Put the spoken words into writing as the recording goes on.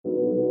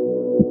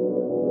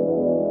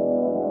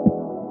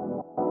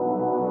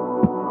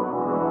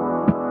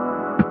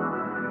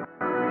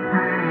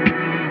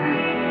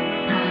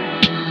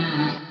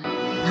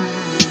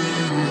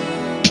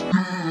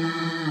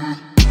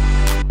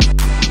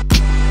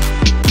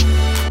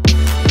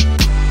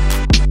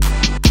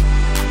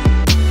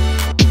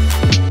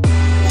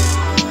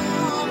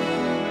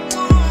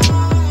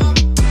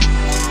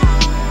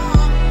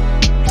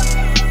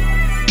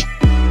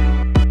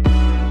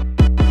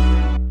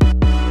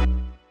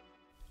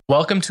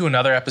Welcome to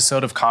another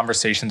episode of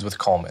Conversations with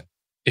Coleman.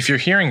 If you're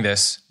hearing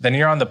this, then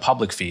you're on the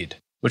public feed,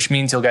 which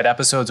means you'll get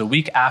episodes a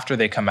week after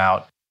they come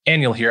out,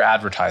 and you'll hear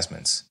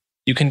advertisements.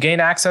 You can gain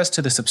access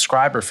to the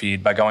subscriber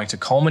feed by going to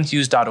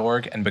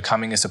colemanhughes.org and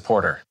becoming a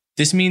supporter.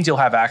 This means you'll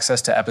have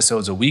access to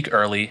episodes a week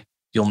early,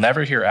 you'll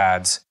never hear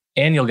ads,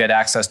 and you'll get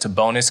access to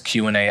bonus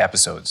Q&A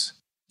episodes.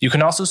 You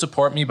can also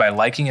support me by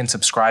liking and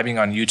subscribing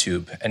on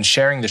YouTube and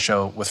sharing the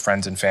show with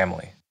friends and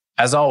family.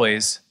 As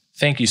always,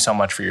 thank you so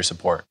much for your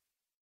support.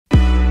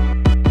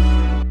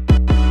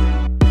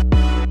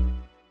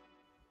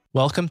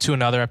 Welcome to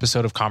another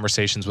episode of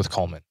Conversations with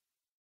Coleman.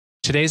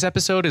 Today's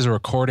episode is a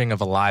recording of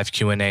a live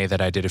Q&A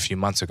that I did a few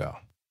months ago.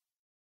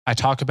 I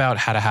talk about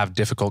how to have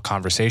difficult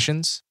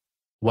conversations,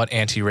 what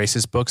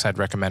anti-racist books I'd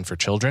recommend for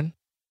children,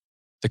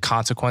 the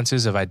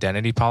consequences of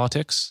identity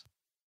politics,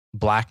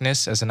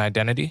 blackness as an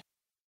identity,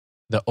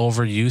 the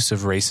overuse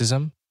of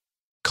racism,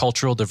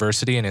 cultural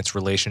diversity and its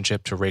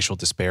relationship to racial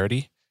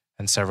disparity,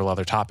 and several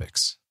other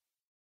topics.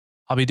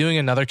 I'll be doing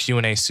another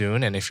Q&A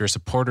soon, and if you're a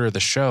supporter of the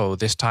show,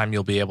 this time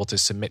you'll be able to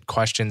submit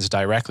questions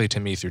directly to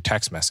me through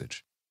text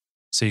message.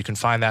 So you can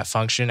find that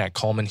function at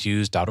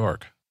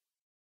colemanhughes.org.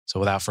 So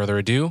without further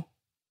ado,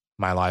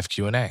 my live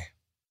Q&A.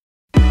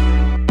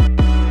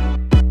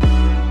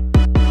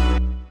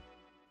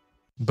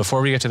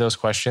 Before we get to those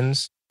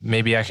questions,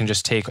 maybe I can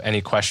just take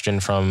any question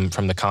from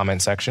the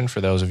comment section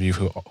for those of you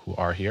who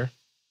are here.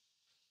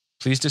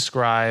 Please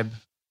describe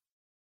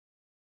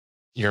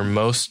your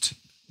most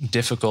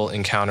difficult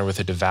encounter with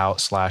a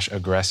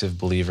devout/aggressive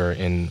believer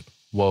in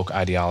woke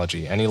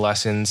ideology. Any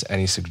lessons,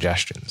 any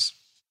suggestions?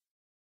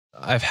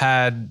 I've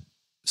had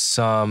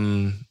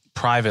some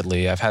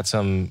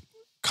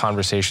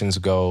conversations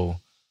go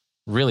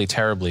really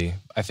terribly.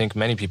 I think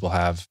many people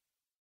have.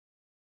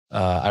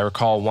 I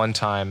recall one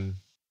time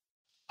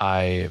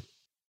it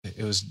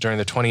was during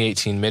the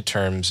 2018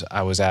 midterms.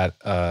 I was at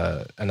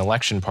an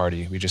election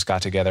party. We just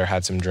got together,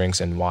 had some drinks,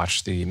 and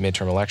watched the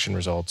midterm election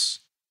results.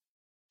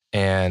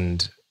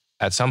 And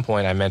at some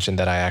point, I mentioned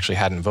that I actually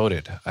hadn't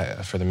voted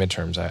for the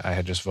midterms. I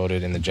had just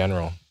voted in the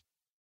general.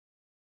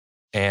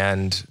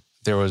 And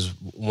there was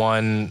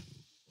one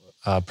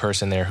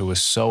person there who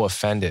was so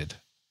offended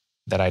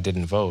that I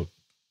didn't vote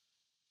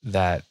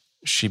that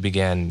she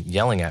began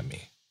yelling at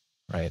me,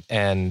 right?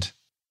 And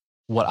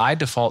what I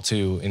default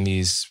to in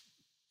these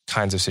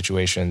kinds of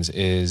situations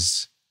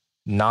is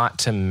not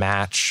to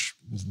match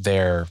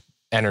their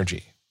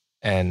energy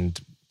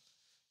and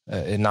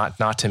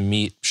not to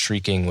meet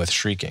shrieking with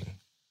shrieking,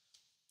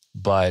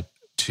 but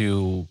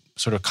to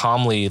sort of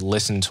calmly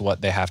listen to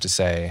what they have to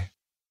say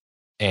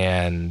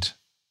and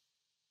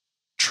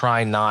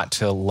try not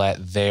to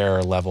let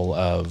their level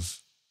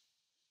of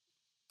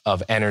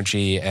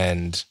energy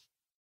and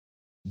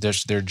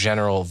their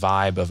general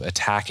vibe of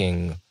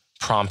attacking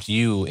prompt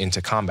you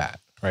into combat,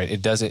 right?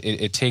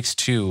 It takes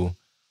two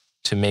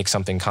to make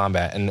something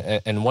combat.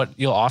 And what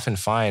you'll often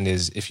find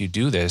is if you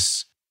do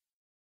this,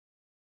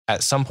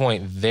 at some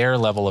point, their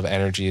level of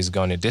energy is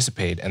going to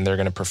dissipate and they're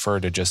going to prefer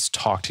to just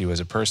talk to you as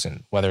a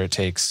person, whether it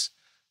takes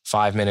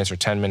 5 minutes or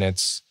 10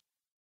 minutes.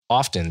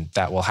 Often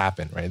that will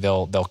happen, right?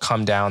 They'll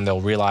come down,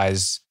 they'll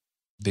realize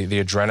the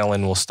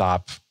adrenaline will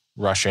stop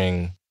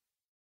rushing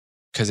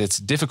because it's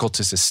difficult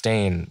to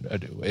sustain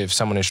if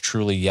someone is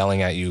truly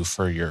yelling at you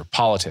for your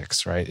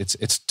politics, right?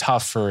 It's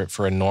tough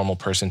for a normal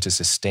person to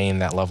sustain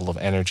that level of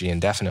energy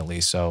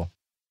indefinitely. So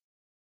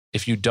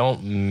if you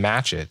don't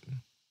match it,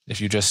 if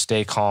you just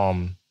stay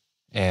calm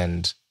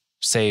and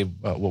say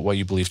what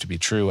you believe to be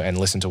true and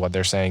listen to what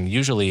they're saying,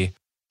 usually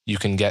you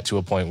can get to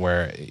a point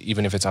where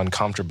even if it's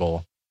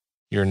uncomfortable,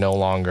 you're no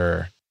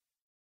longer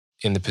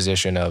in the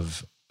position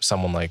of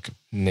someone like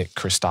Nick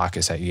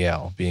Christakis at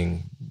Yale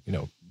being,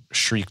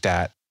 shrieked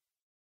at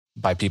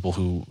by people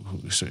who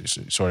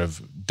sort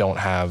of don't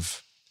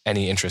have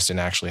any interest in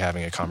actually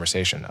having a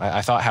conversation.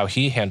 I thought how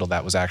he handled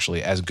that was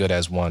actually as good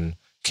as one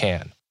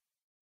can.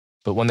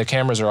 But when the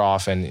cameras are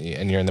off and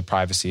you're in the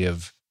privacy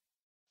of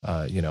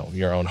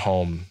your own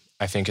home,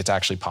 I think it's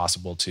actually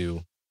possible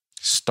to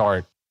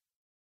start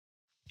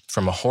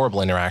from a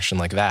horrible interaction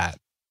like that,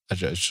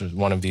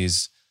 one of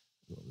these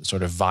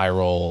sort of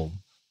viral,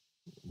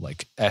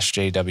 like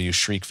SJW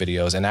shriek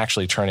videos, and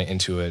actually turn it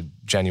into a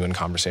genuine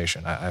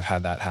conversation. I've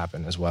had that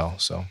happen as well.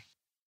 So,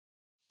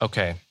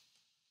 okay.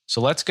 So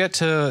let's get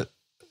to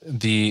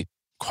the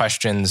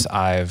questions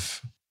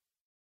I've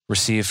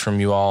received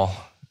from you all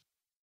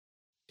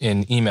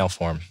in email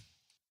form.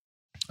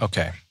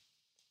 Okay.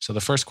 So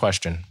the first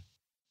question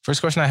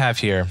I have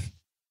here,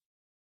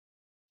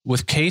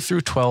 with K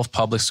through 12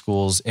 public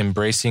schools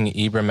embracing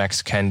Ibram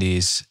X.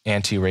 Kendi's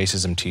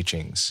anti-racism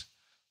teachings,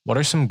 what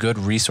are some good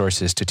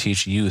resources to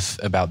teach youth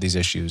about these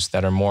issues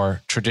that are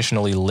more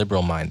traditionally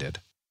liberal-minded?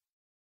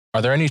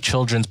 Are there any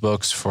children's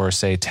books for,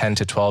 say, 10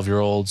 to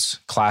 12-year-olds,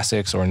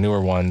 classics or newer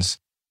ones,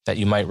 that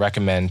you might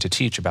recommend to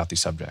teach about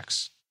these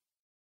subjects?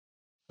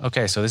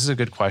 Okay, so this is a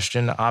good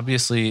question.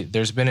 Obviously,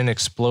 there's been an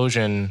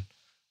explosion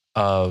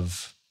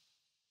of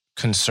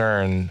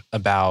concern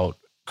about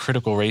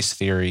critical race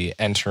theory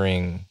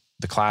entering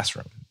the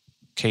classroom,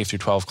 K through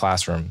 12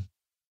 classroom.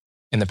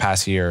 in the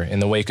past year. In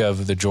the wake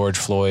of the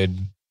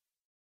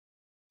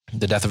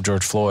death of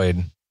George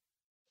Floyd,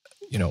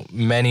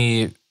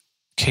 many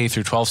K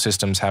through 12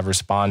 systems have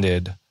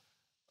responded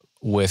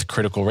with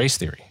critical race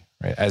theory,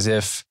 right? As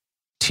if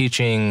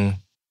teaching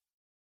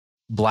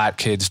Black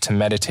kids to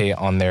meditate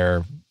on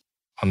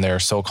their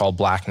so-called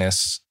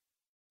Blackness,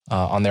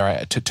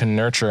 to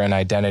nurture an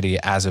identity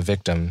as a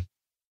victim,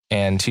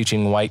 and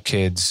teaching white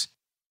kids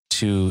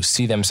to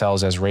see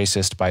themselves as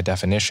racist by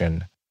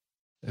definition.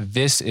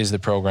 This is the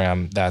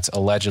program that's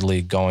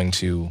allegedly going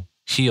to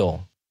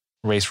heal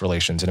race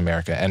relations in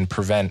America and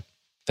prevent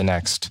the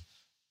next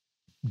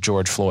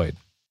George Floyd.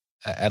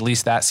 At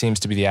least that seems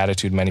to be the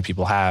attitude many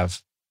people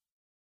have.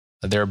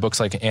 There are books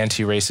like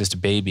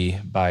Anti-Racist Baby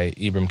by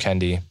Ibram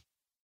Kendi,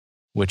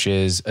 which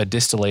is a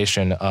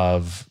distillation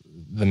of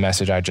the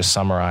message I just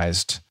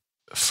summarized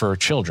for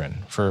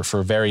children,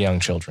 for very young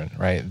children,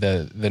 right?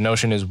 The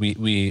notion is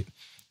we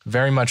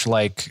very much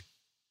like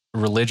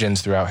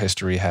religions throughout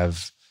history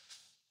have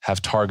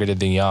targeted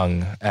the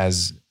young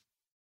as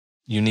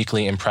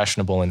uniquely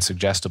impressionable and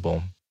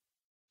suggestible.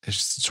 It's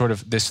sort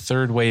of this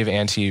third wave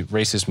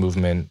anti-racist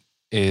movement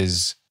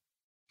is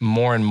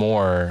more and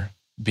more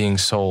being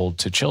sold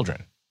to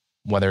children,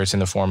 whether it's in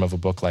the form of a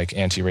book like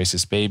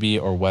Anti-Racist Baby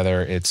or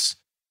whether it's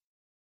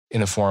in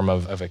the form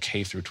of a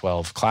K through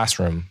 12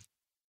 classroom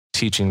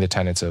teaching the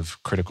tenets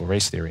of critical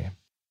race theory.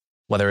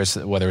 Whether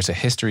it's a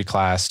history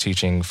class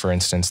teaching, for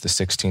instance, the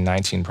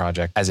 1619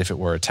 Project as if it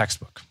were a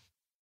textbook.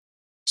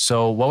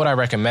 So what would I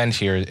recommend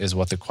here is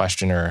what the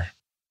questioner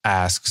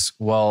asks.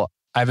 Well,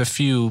 I have a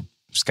few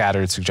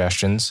scattered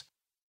suggestions.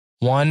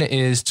 One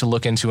is to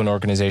look into an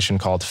organization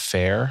called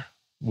FAIR,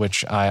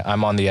 which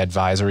I'm on the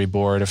advisory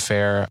board of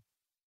FAIR.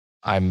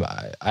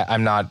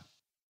 I'm not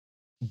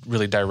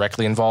really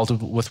directly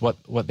involved with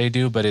what they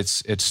do, but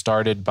it's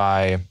started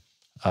by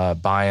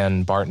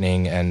Bion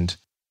Bartning, and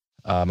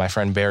my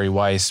friend Barry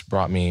Weiss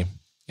brought me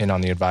in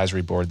on the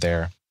advisory board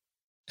there.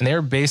 And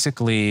they're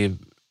basically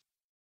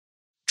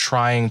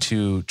trying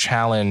to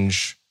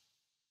challenge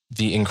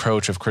the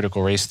encroach of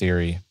critical race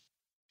theory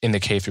in the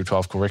K through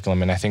 12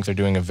 curriculum, and I think they're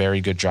doing a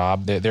very good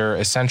job. They're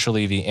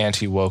essentially the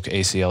anti-woke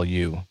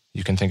ACLU.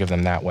 You can think of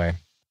them that way.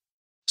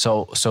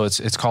 So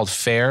it's called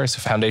FAIR. It's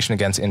a Foundation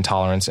Against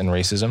Intolerance and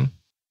Racism,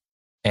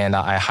 and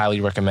I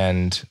highly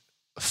recommend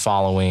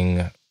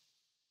following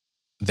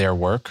their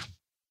work.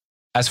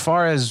 As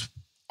far as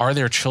are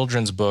there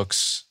children's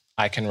books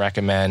I can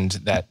recommend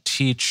that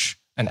teach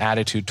an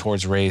attitude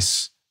towards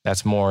race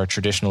that's more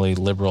traditionally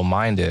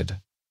liberal-minded,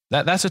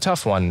 that's a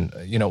tough one.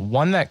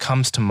 One that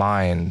comes to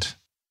mind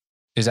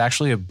is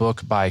actually a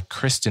book by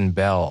Kristen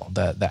Bell,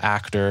 the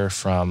actor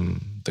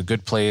from The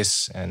Good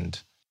Place and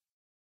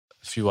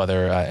a few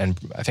other, and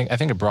I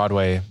think a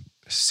Broadway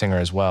singer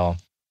as well.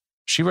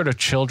 She wrote a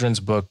children's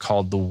book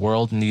called The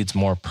World Needs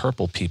More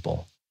Purple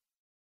People.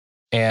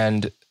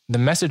 And the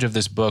message of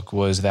this book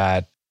was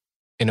that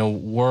in a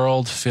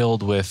world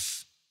filled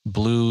with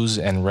blues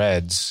and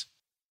reds,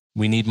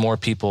 we need more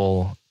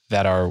people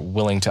that are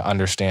willing to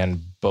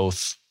understand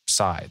both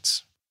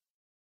sides.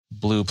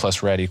 Blue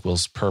plus red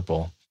equals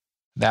purple.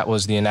 That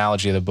was the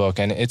analogy of the book.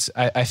 And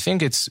I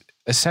think it's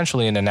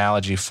essentially an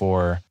analogy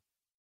for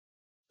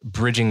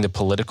bridging the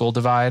political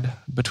divide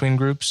between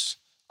groups.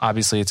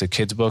 Obviously, it's a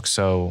kid's book,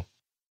 so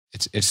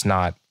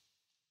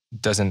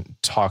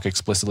doesn't talk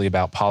explicitly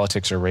about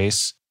politics or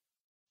race.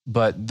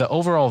 But the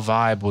overall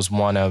vibe was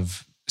one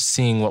of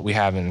seeing what we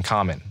have in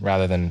common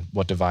rather than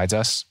what divides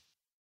us.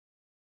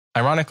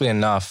 Ironically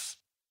enough,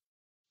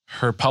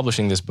 her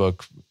publishing this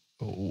book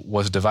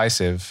was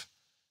divisive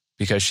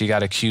because she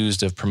got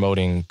accused of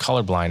promoting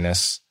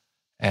colorblindness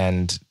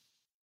and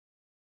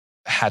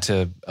had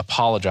to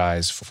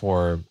apologize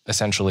for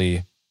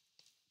essentially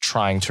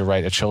trying to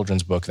write a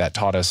children's book that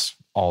taught us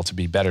all to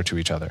be better to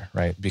each other,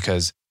 right?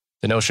 Because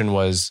the notion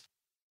was,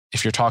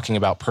 if you're talking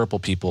about purple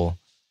people,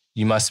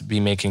 you must be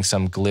making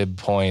some glib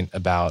point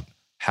about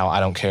how I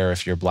don't care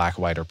if you're black,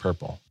 white, or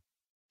purple.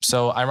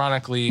 So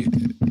ironically,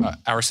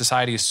 our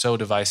society is so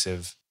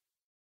divisive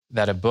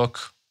that a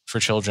book for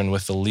children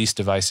with the least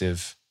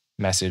divisive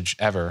message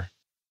ever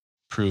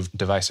proved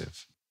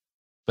divisive.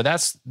 But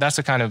that's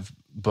the kind of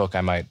book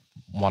I might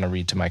want to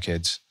read to my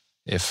kids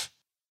if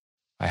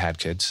I had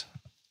kids.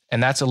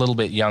 And that's a little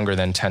bit younger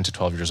than 10 to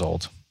 12 years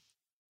old.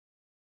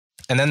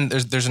 And then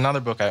there's another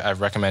book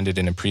I've recommended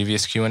in a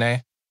previous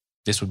Q&A.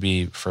 This would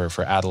be for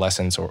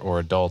adolescents or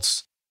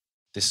adults.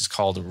 This is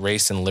called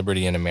Race and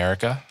Liberty in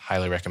America.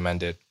 Highly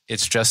recommend it.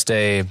 It's just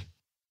a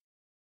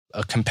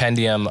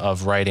compendium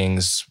of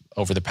writings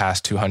over the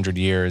past 200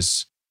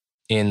 years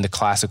in the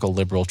classical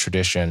liberal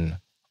tradition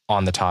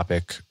on the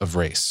topic of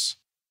race.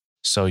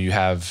 So you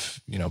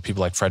have,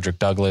 people like Frederick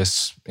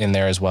Douglass in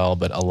there as well,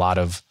 but a lot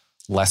of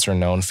lesser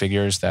known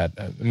figures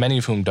that many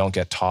of whom don't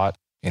get taught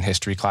in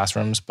history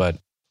classrooms, but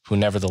who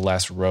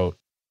nevertheless wrote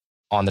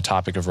on the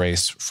topic of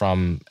race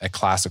from a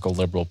classical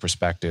liberal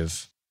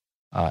perspective.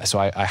 So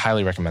I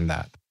highly recommend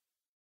that.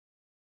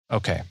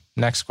 Okay,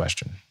 next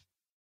question.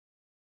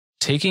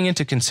 Taking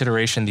into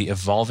consideration the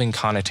evolving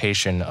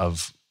connotation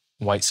of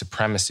white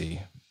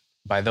supremacy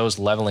by those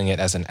leveling it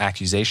as an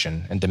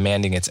accusation and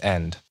demanding its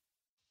end.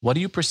 What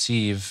do you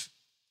perceive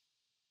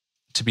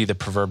to be the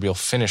proverbial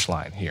finish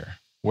line here?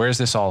 Where is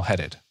this all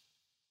headed?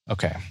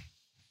 Okay.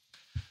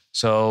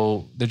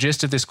 So the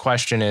gist of this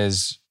question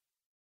is,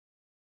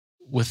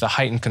 with the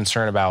heightened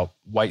concern about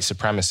white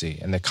supremacy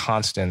and the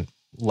constant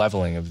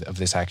leveling of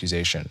this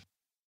accusation,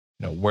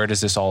 where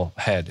does this all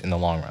head in the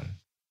long run?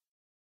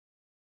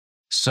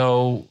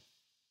 So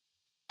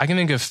I can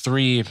think of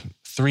three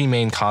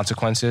main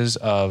consequences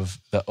of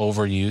the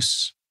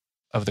overuse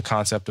of the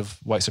concept of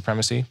white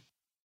supremacy.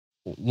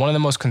 One of the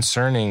most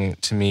concerning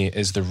to me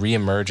is the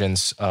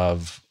reemergence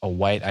of a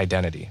white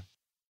identity,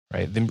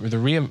 right? The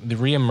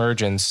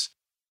reemergence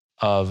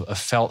of a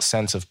felt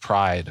sense of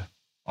pride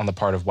on the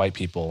part of white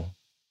people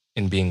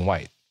in being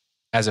white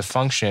as a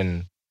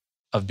function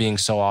of being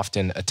so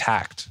often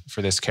attacked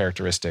for this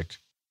characteristic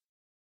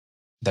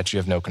that you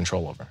have no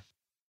control over.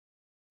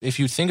 If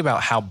you think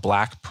about how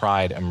Black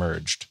pride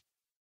emerged,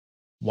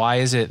 why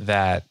is it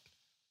that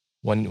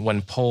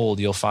when polled,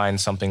 you'll find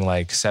something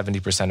like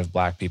 70% of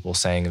Black people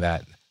saying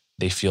that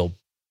they feel,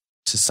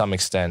 to some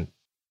extent,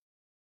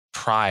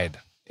 pride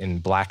in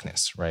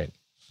Blackness, right?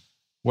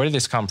 Where did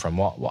this come from?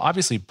 Well,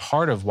 obviously,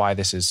 part of why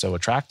this is so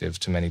attractive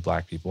to many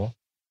Black people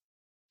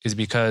is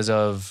because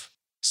of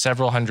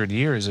several hundred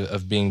years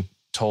of being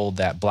told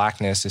that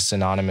Blackness is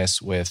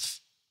synonymous with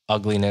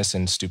ugliness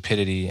and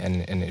stupidity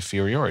and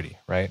inferiority,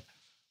 right?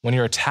 When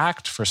you're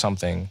attacked for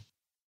something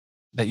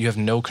that you have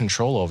no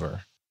control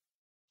over,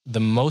 the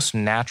most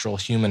natural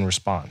human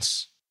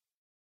response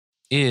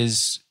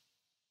is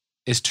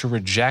to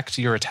reject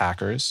your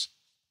attackers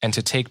and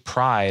to take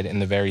pride in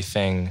the very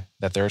thing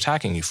that they're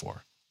attacking you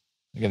for.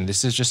 Again,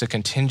 this is just a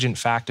contingent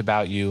fact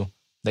about you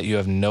that you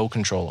have no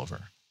control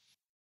over.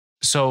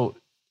 So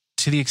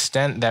to the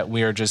extent that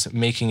we are just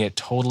making it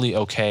totally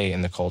okay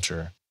in the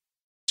culture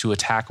to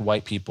attack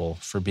white people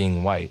for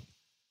being white,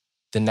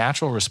 the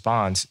natural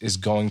response is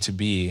going to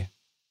be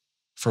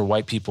for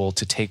white people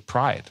to take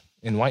pride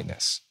in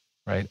whiteness,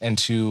 right? And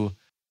to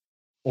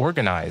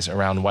organize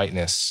around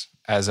whiteness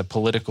as a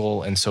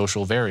political and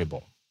social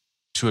variable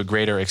to a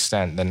greater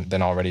extent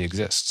than already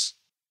exists.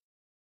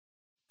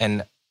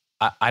 And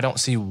I don't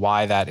see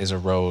why that is a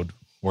road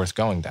worth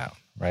going down,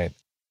 right?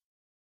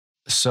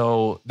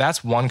 So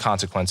that's one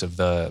consequence of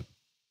the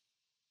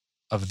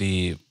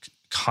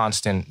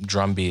constant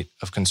drumbeat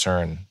of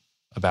concern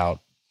about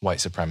white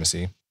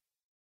supremacy.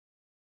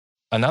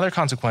 Another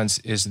consequence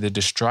is the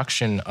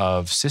destruction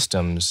of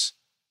systems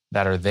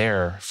that are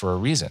there for a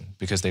reason,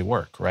 because they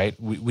work, right?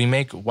 We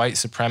make white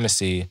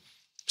supremacy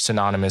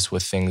synonymous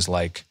with things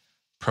like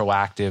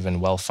proactive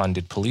and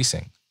well-funded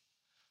policing,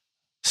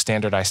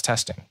 standardized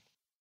testing.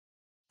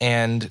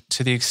 And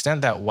to the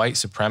extent that white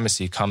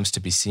supremacy comes to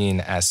be seen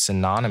as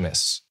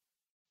synonymous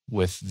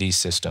with these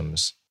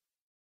systems,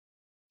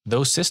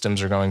 those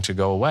systems are going to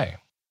go away.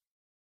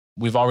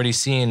 We've already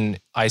seen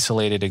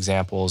isolated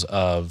examples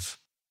of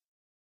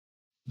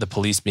the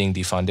police being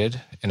defunded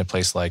in a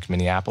place like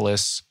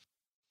Minneapolis,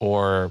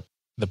 or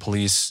the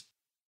police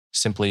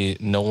simply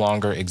no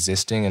longer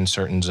existing in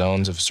certain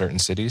zones of certain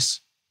cities,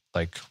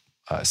 like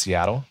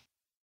Seattle.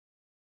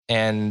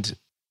 And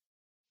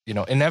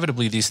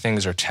inevitably these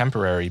things are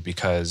temporary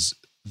because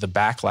the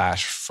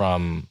backlash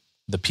from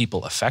the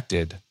people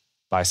affected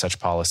by such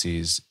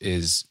policies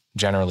is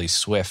generally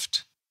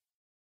swift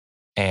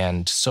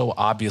and so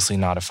obviously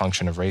not a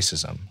function of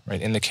racism,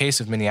 right? In the case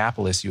of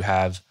Minneapolis, you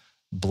have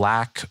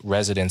Black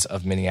residents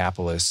of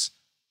Minneapolis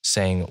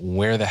saying,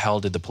 "Where the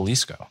hell did the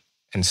police go?"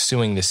 and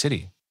suing the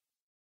city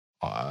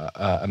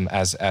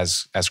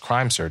as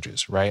crime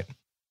surges, right?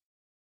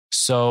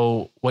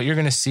 So what you're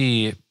going to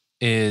see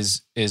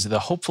is the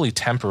hopefully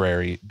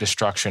temporary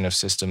destruction of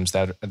systems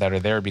that are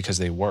there because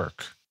they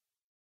work.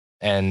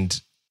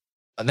 And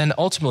then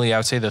ultimately, I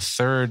would say the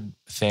third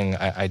thing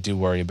I do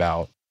worry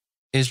about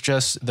is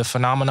just the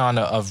phenomenon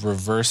of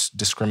reverse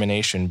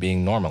discrimination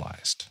being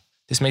normalized.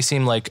 This may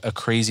seem like a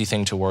crazy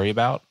thing to worry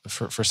about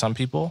for some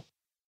people,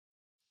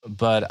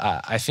 but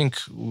I think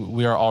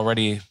we are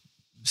already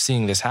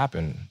seeing this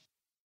happen.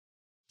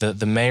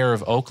 The mayor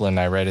of Oakland,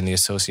 I read in the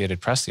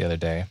Associated Press the other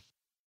day,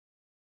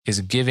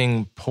 is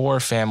giving poor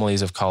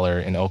families of color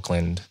in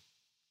Oakland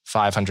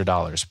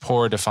 $500.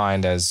 Poor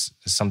defined as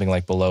something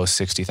like below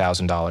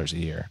 $60,000 a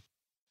year.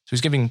 So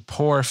he's giving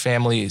poor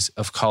families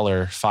of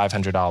color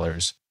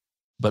 $500,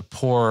 but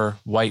poor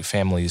white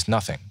families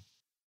nothing.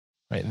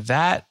 Right?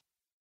 That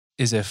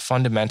is a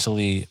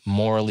fundamentally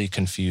morally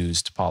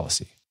confused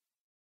policy.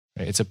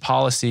 Right? It's a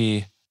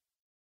policy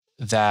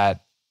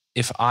that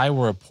if I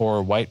were a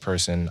poor white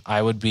person,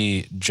 I would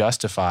be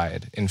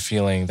justified in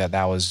feeling that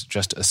that was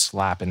just a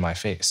slap in my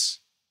face,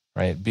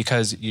 right?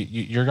 Because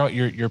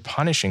you're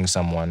punishing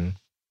someone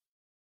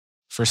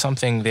for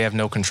something they have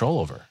no control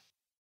over.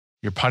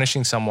 You're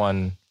punishing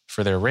someone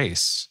for their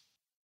race.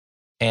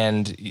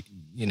 And,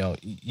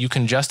 you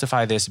can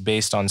justify this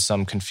based on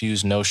some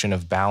confused notion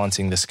of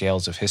balancing the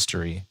scales of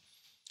history,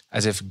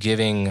 as if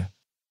giving,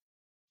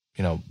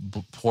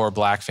 poor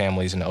Black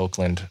families in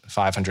Oakland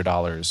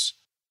 $500,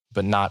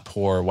 but not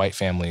poor white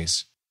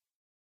families,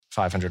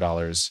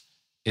 $500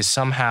 is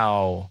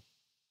somehow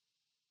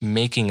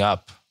making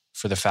up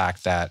for the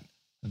fact that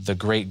the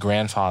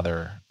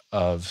great-grandfather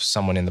of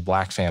someone in the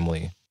Black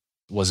family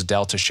was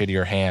dealt a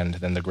shittier hand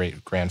than the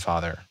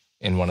great-grandfather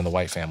in one of the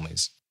white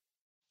families.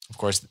 Of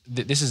course,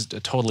 this is a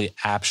totally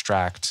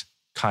abstract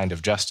kind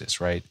of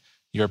justice, right?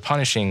 You're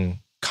punishing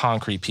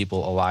concrete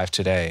people alive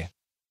today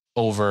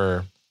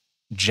over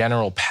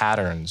general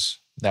patterns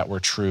that were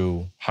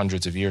true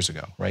hundreds of years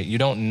ago, right? You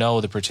don't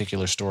know the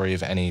particular story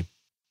of any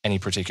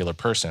particular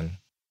person.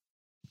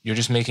 You're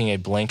just making a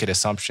blanket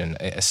assumption,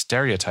 a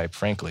stereotype,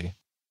 frankly,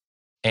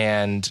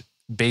 and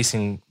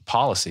basing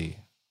policy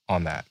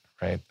on that,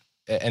 right?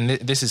 And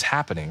this is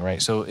happening,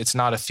 right? So it's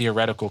not a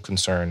theoretical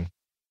concern,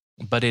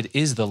 but it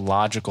is the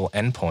logical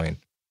endpoint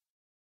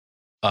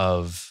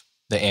of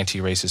the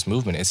anti-racist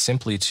movement. It's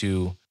simply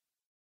to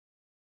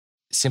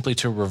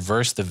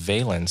reverse the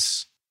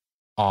valence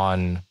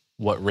on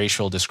what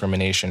racial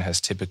discrimination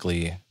has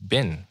typically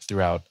been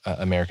throughout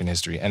American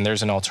history. And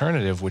there's an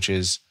alternative, which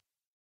is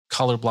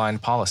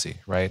colorblind policy,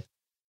 right?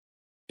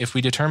 If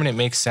we determine it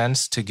makes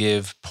sense to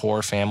give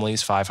poor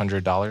families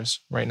 $500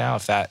 right now,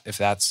 if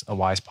that's a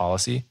wise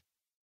policy,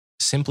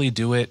 simply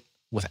do it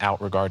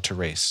without regard to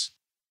race.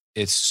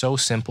 It's so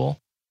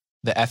simple.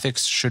 The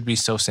ethics should be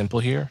so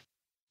simple here,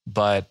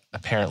 but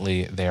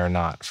apparently they are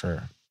not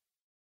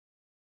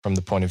from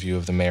the point of view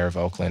of the mayor of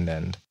Oakland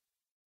and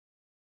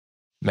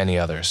many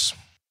others.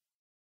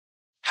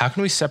 How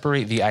can we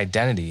separate the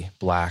identity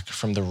Black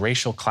from the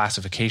racial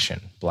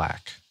classification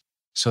Black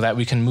so that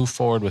we can move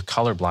forward with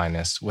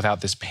colorblindness without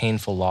this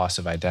painful loss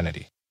of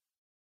identity?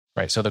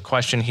 Right. So the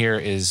question here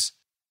is,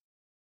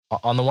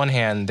 on the one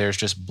hand, there's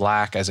just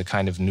Black as a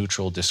kind of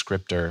neutral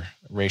descriptor,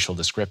 racial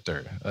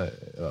descriptor,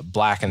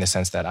 Black in the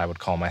sense that I would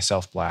call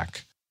myself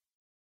Black.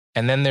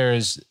 And then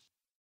there's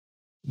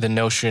the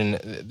notion,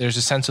 there's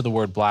a sense of the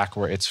word Black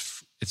where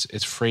it's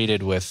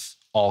freighted with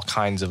all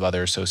kinds of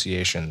other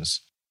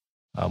associations.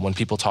 When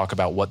people talk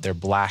about what their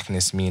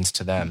Blackness means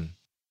to them,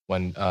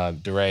 when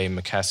DeRay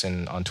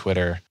McKesson on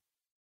Twitter,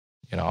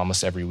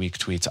 almost every week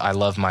tweets, "I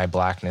love my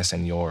Blackness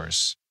and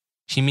yours,"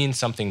 he means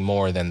something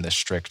more than the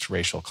strict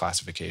racial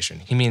classification.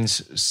 He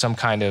means some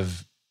kind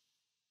of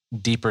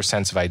deeper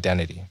sense of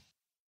identity.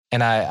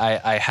 And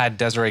I had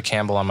Desiree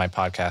Campbell on my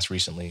podcast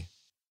recently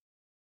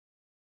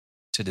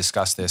to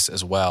discuss this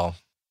as well.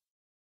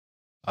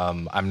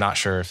 I'm not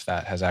sure if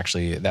that has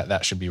actually,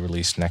 that should be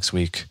released next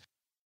week.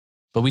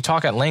 But we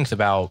talk at length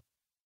about,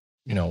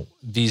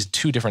 these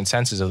two different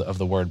senses of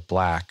the word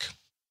Black.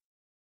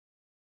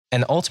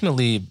 And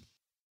ultimately,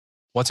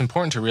 what's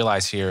important to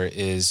realize here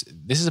is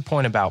this is a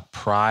point about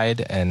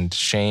pride and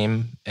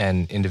shame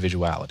and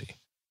individuality.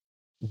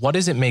 What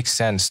does it make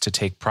sense to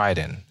take pride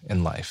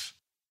in life?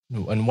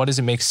 And what does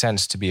it make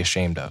sense to be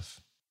ashamed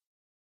of?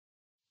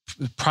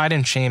 Pride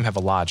and shame have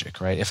a logic,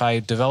 right? If I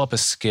develop a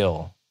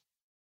skill,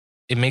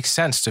 it makes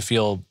sense to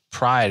feel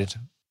pride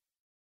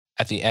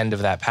at the end of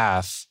that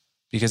path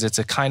because it's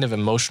a kind of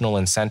emotional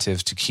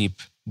incentive to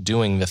keep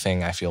doing the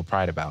thing I feel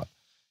pride about.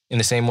 In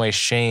the same way,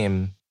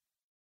 shame,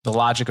 the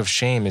logic of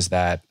shame is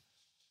that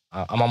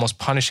I'm almost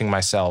punishing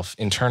myself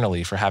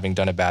internally for having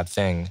done a bad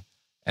thing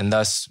and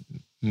thus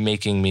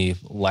making me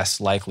less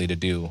likely to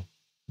do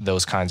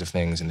those kinds of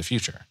things in the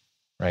future,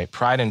 right?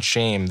 Pride and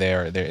shame,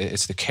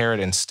 it's the carrot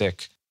and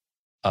stick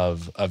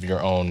of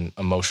your own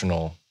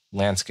emotional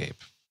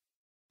landscape.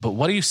 But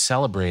what are you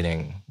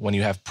celebrating when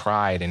you have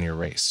pride in your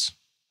race?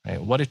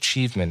 Right? What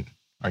achievement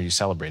are you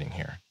celebrating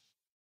here?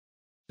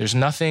 There's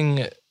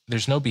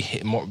no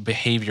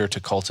behavior to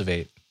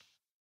cultivate,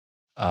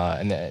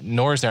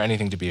 nor is there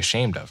anything to be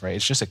ashamed of, right?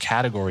 It's just a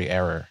category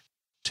error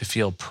to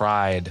feel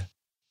pride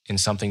in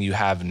something you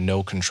have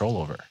no control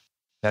over.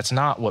 That's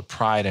not what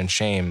pride and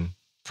shame,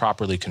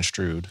 properly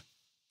construed,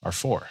 are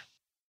for.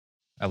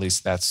 At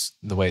least that's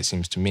the way it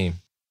seems to me.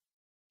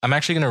 I'm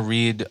actually going to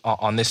read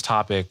on this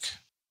topic.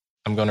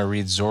 I'm going to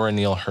read Zora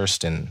Neale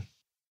Hurston,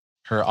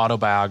 her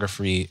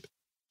autobiography,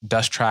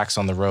 Dust Tracks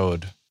on the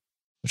Road,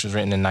 which was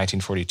written in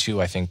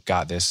 1942, I think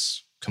got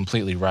this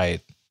completely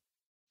right.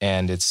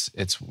 And it's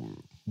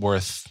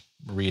worth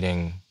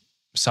reading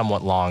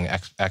somewhat long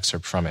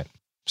excerpt from it.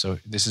 So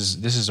this is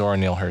Zora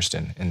Neale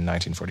Hurston in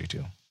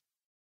 1942.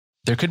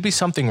 There could be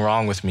something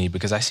wrong with me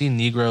because I see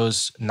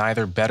Negroes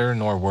neither better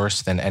nor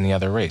worse than any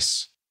other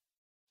race.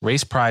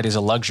 Race pride is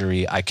a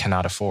luxury I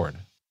cannot afford.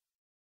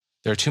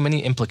 There are too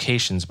many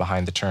implications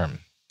behind the term.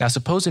 Now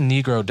suppose a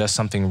Negro does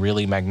something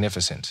really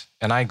magnificent,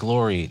 and I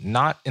glory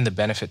not in the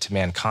benefit to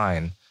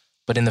mankind,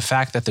 but in the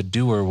fact that the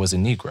doer was a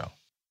Negro.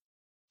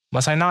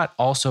 Must I not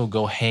also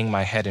go hang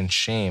my head in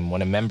shame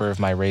when a member of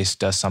my race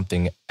does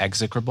something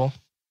execrable?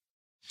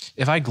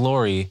 If I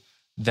glory,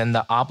 then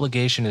the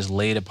obligation is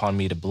laid upon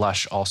me to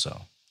blush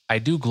also. I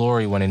do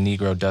glory when a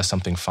Negro does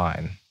something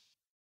fine.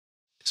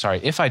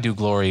 If I do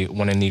glory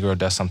when a Negro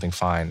does something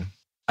fine,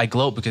 I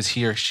gloat because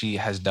he or she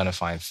has done a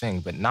fine thing,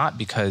 but not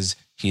because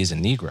he is a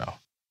Negro.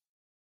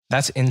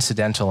 That's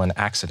incidental and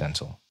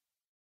accidental.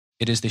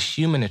 It is the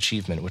human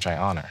achievement which I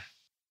honor.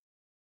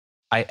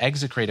 I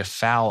execrate a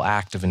foul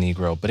act of a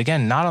Negro, but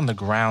again, not on the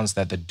grounds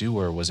that the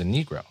doer was a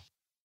Negro,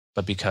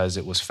 but because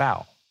it was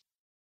foul.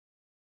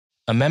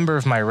 A member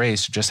of my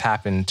race just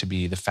happened to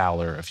be the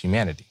fouler of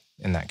humanity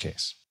in that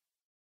case.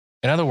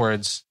 In other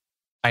words,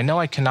 I know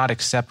I cannot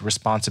accept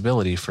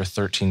responsibility for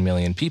 13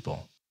 million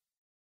people.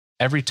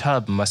 Every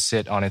tub must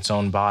sit on its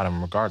own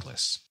bottom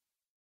regardless.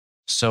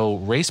 So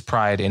race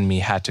pride in me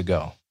had to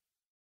go.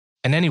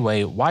 And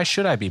anyway, why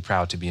should I be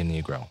proud to be a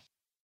Negro?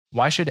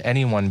 Why should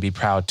anyone be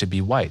proud to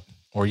be white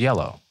or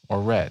yellow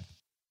or red?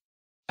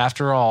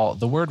 After all,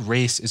 the word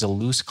race is a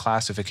loose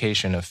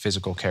classification of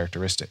physical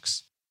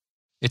characteristics.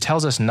 It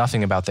tells us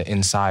nothing about the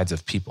insides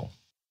of people.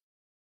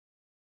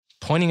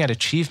 Pointing at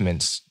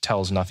achievements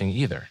tells nothing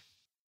either.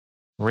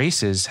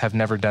 Races have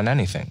never done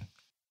anything.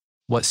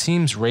 What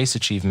seems race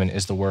achievement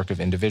is the work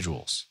of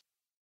individuals.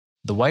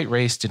 The white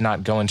race did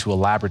not go into a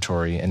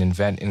laboratory and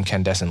invent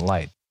incandescent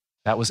light.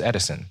 That was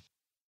Edison.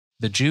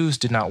 The Jews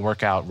did not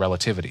work out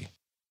relativity.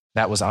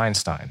 That was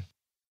Einstein.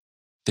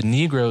 The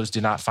Negroes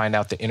did not find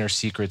out the inner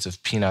secrets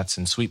of peanuts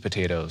and sweet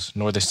potatoes,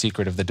 nor the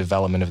secret of the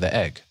development of the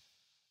egg.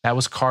 That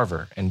was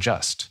Carver and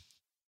Just.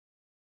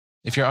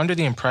 If you're under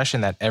the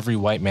impression that every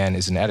white man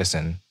is an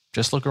Edison,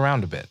 just look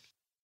around a bit.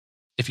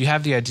 If you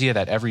have the idea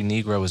that every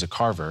Negro is a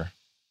Carver,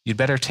 you'd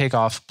better take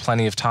off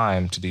plenty of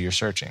time to do your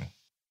searching.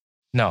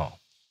 No,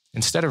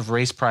 instead of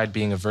race pride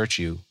being a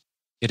virtue,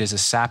 it is a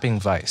sapping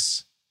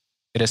vice.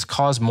 It has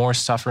caused more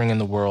suffering in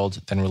the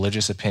world than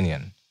religious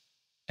opinion,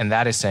 and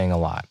that is saying a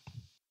lot.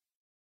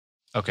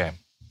 Okay,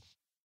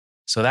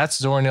 so that's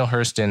Zora Neale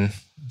Hurston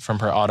from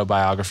her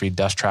autobiography,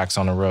 Dust Tracks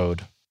on a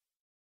Road.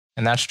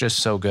 And that's just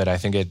so good. I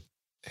think it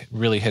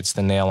really hits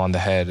the nail on the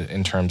head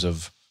in terms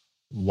of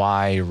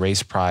why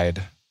race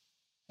pride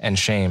and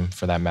shame,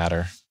 for that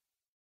matter,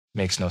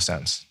 makes no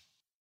sense.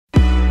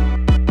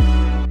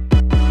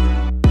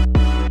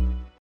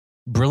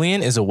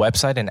 Brilliant is a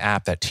website and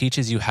app that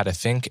teaches you how to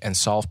think and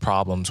solve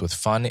problems with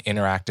fun,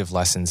 interactive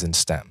lessons in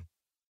STEM.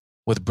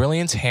 With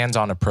Brilliant's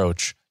hands-on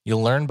approach,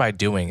 you'll learn by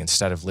doing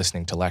instead of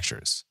listening to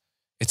lectures.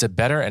 It's a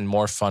better and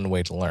more fun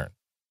way to learn.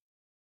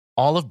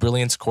 All of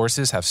Brilliant's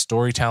courses have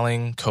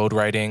storytelling, code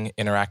writing,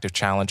 interactive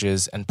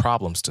challenges, and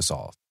problems to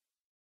solve.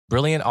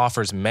 Brilliant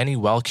offers many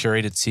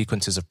well-curated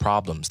sequences of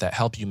problems that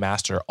help you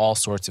master all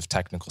sorts of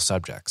technical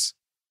subjects.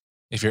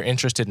 If you're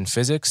interested in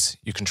physics,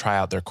 you can try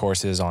out their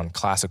courses on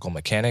classical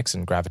mechanics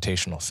and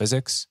gravitational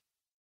physics.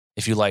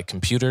 If you like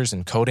computers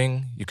and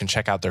coding, you can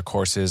check out their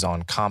courses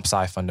on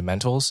comp-sci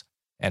fundamentals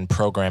and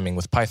programming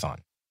with Python.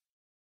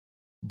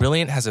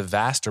 Brilliant has a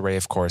vast array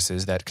of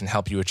courses that can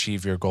help you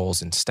achieve your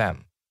goals in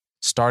STEM,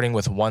 starting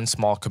with one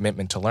small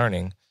commitment to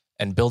learning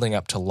and building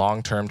up to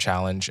long-term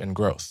challenge and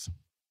growth.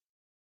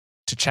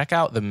 To check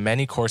out the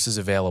many courses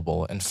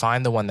available and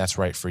find the one that's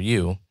right for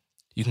you,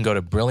 you can go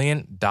to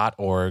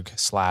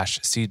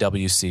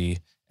brilliant.org/CWC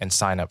and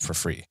sign up for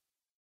free.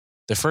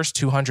 The first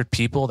 200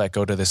 people that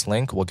go to this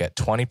link will get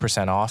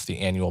 20% off the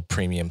annual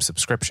premium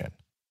subscription.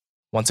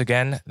 Once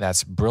again,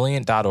 that's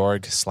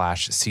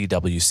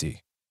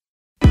brilliant.org/CWC.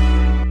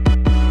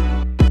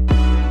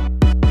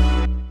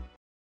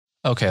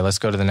 Okay, let's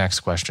go to the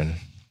next question.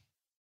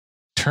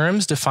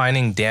 Terms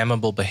defining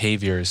damnable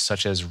behaviors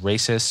such as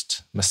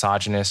racist,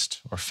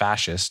 misogynist, or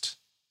fascist,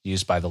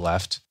 used by the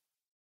left,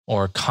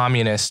 or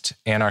communist,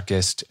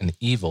 anarchist, and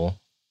evil,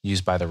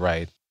 used by the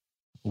right,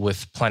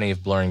 with plenty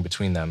of blurring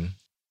between them,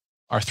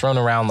 are thrown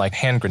around like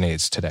hand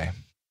grenades today.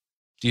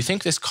 Do you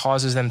think this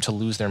causes them to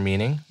lose their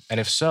meaning? And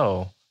if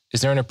so,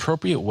 is there an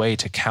appropriate way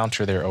to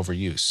counter their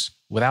overuse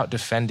without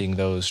defending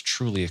those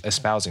truly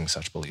espousing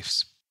such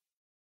beliefs?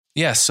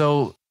 Yeah,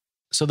 so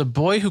The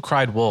Boy Who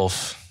Cried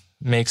Wolf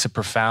makes a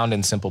profound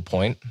and simple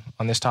point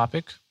on this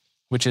topic,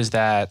 which is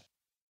that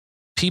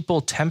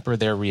people temper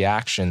their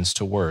reactions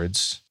to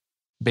words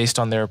based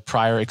on their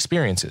prior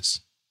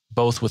experiences,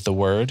 both with the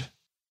word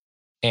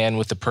and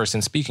with the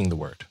person speaking the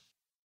word.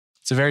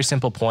 It's a very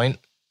simple point,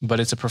 but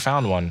it's a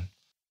profound one.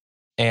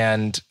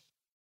 And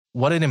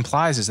what it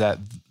implies is that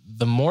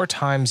the more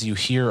times you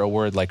hear a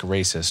word like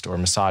racist or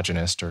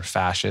misogynist or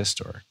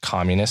fascist or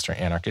communist or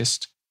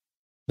anarchist,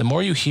 the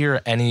more you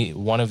hear any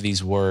one of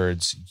these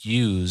words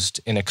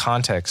used in a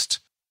context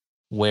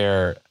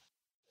where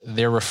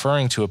they're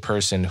referring to a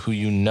person who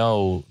you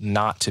know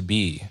not to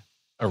be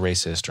a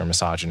racist or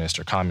misogynist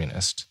or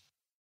communist,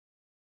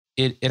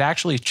 it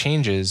actually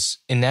changes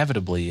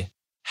inevitably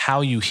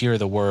how you hear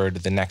the word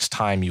the next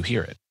time you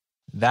hear it.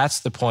 That's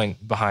the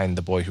point behind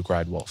The Boy Who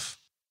Cried Wolf.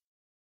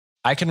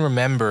 I can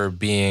remember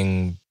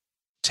being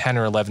 10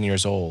 or 11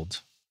 years old,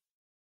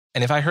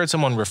 and if I heard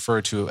someone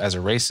referred to as a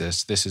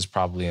racist, this is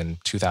probably in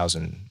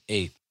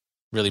 2008,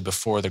 really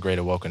before the Great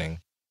Awakening.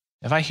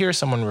 If I hear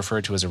someone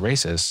referred to as a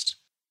racist,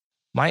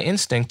 my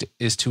instinct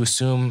is to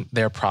assume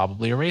they're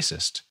probably a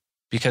racist,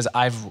 because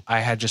I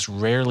had just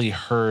rarely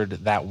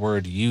heard that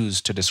word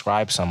used to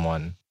describe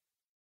someone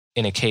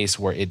in a case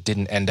where it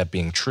didn't end up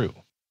being true.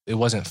 It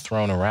wasn't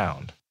thrown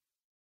around.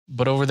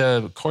 But over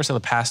the course of the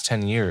past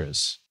 10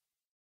 years,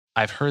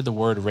 I've heard the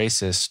word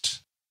racist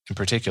in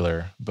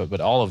particular,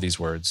 but all of these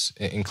words,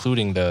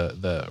 including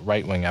the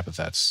right-wing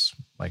epithets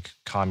like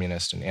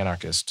communist and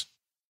anarchist,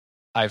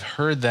 I've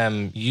heard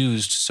them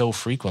used so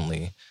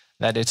frequently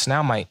that it's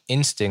now my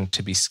instinct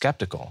to be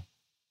skeptical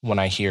when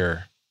I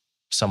hear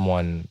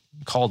someone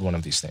called one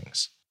of these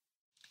things.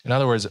 In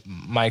other words,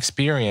 my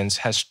experience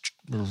has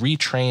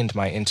retrained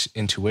my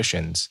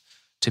intuitions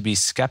to be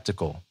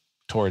skeptical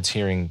towards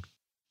hearing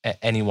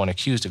anyone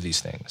accused of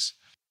these things.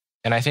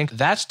 And I think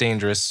that's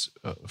dangerous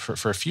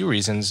for a few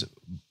reasons.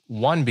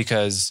 One,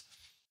 because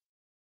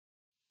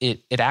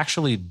it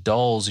actually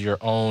dulls your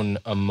own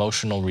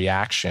emotional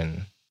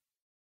reaction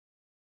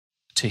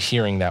to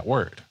hearing that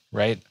word,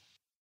 right?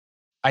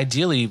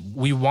 Ideally,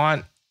 we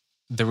want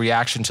the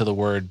reaction to the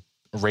word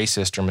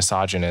racist or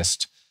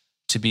misogynist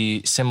to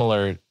be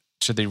similar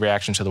to the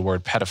reaction to the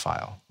word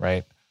pedophile,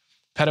 right?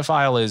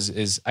 Pedophile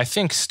is I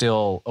think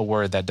still a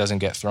word that doesn't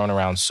get thrown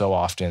around so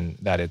often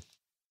that it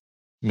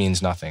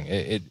means nothing.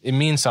 It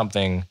means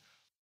something.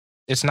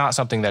 It's not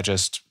something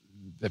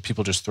that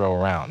people just throw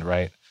around,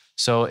 right?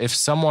 So if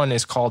someone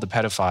is called a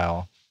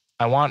pedophile,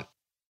 I want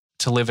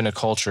to live in a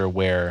culture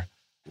where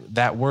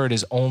that word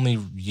is only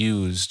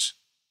used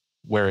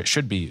where it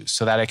should be used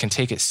so that I can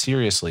take it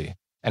seriously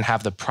and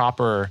have the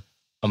proper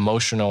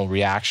emotional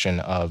reaction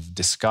of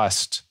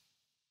disgust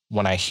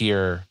when I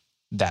hear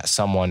that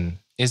someone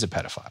is a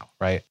pedophile,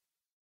 right?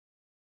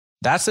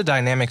 That's the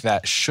dynamic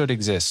that should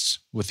exist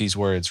with these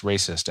words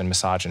racist and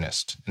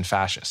misogynist and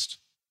fascist.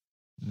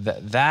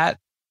 That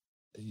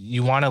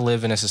you want to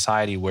live in a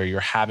society where you're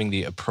having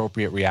the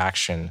appropriate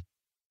reaction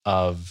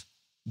of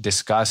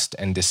disgust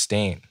and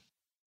disdain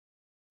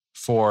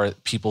for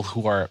people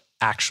who are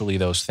actually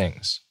those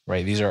things,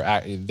 right?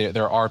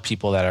 There are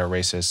people that are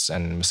racists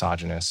and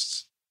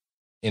misogynists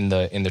in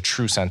the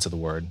true sense of the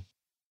word.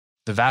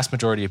 The vast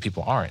majority of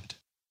people aren't.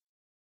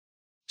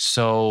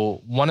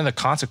 So one of the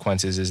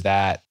consequences is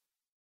that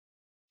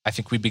I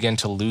think we begin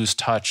to lose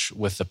touch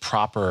with the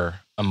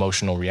proper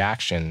emotional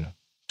reaction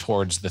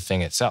towards the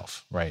thing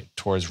itself, right?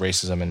 Towards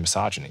racism and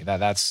misogyny.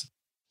 That's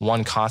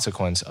one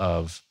consequence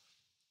of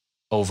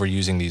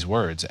overusing these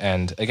words.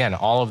 And again,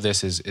 all of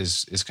this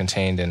is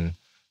contained in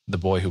The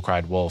Boy Who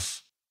Cried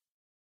Wolf.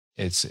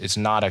 It's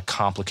not a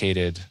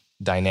complicated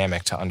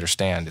dynamic to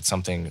understand. It's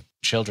something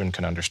children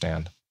can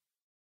understand.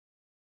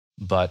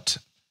 But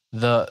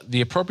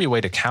the appropriate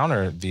way to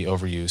counter the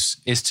overuse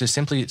is to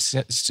simply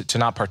to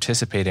not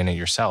participate in it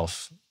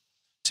yourself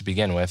to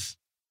begin with.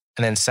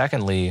 And then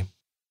secondly,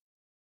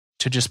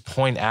 to just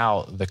point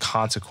out the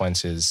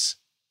consequences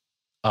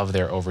of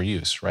their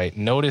overuse, right?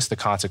 Notice the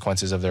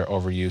consequences of their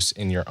overuse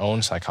in your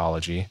own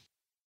psychology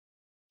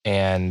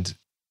and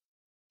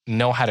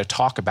know how to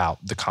talk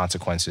about the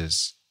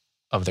consequences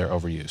of their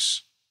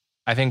overuse.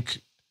 I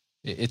think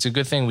it's a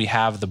good thing we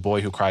have The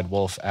Boy Who Cried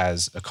Wolf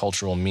as a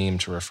cultural meme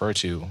to refer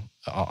to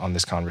on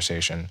this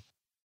conversation,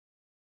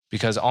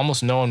 because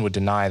almost no one would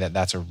deny that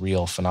that's a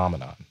real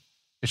phenomenon.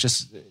 It's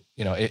just,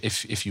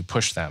 if you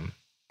push them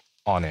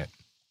on it,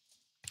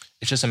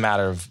 it's just a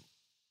matter of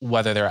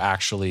whether they're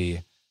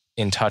actually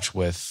in touch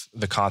with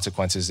the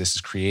consequences this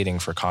is creating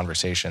for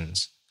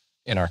conversations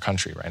in our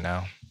country right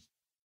now.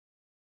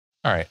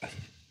 All right,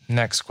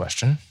 next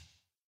question.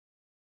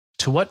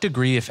 To what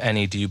degree, if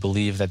any, do you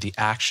believe that the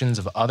actions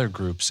of other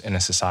groups in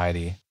a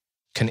society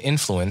can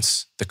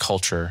influence the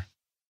culture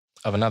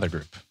of another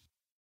group?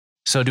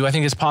 So do I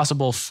think it's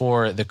possible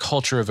for the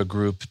culture of a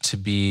group to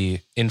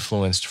be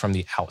influenced from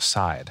the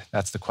outside?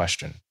 That's the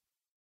question.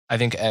 I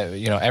think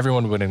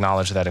everyone would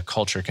acknowledge that a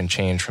culture can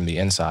change from the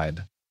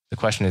inside. The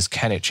question is,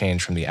 can it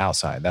change from the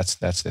outside? That's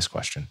this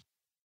question.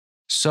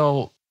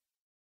 So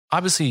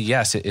obviously,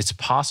 yes, it's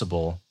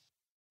possible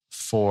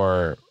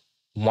for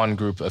one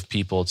group of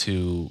people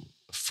to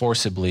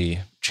forcibly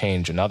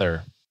change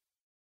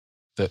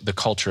the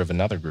culture of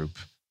another group.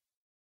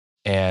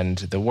 And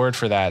the word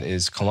for that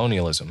is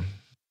colonialism.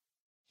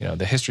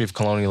 The history of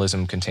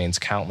colonialism contains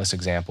countless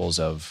examples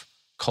of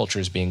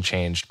cultures being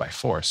changed by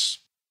force.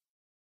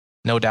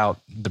 No doubt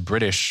the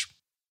British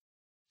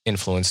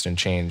influenced and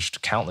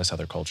changed countless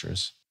other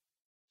cultures.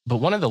 But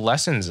one of the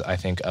lessons, I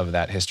think, of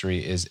that history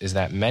is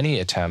that many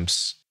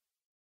attempts,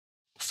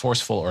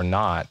 forceful or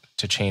not,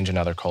 to change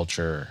another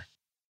culture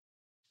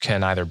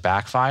can either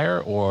backfire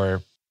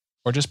or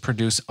just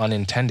produce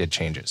unintended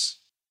changes.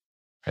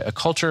 A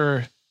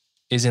culture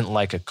isn't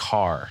like a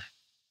car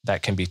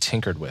that can be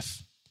tinkered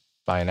with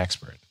by an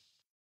expert.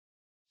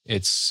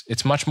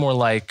 It's much more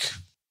like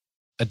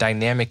a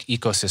dynamic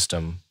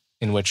ecosystem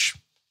in which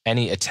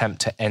any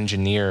attempt to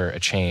engineer a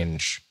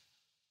change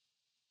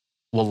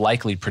will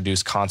likely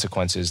produce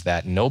consequences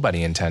that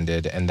nobody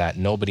intended and that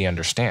nobody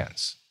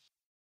understands.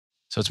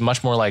 So it's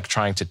much more like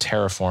trying to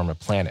terraform a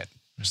planet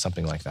or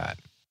something like that.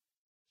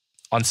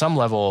 On some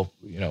level,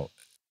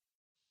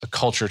 a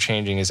culture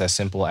changing is as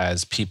simple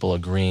as people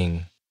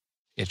agreeing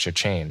it should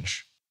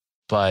change.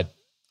 But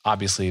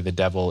obviously the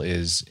devil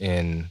is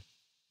in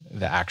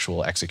the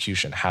actual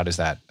execution. How does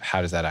that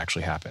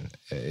actually happen?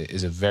 It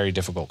is a very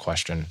difficult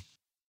question.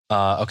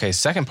 Okay,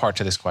 second part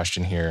to this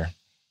question here.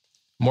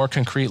 More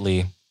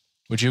concretely,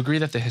 would you agree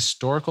that the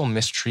historical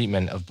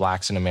mistreatment of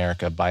Blacks in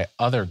America by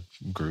other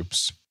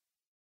groups,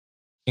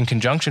 in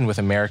conjunction with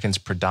Americans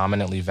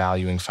predominantly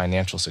valuing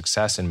financial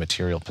success and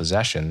material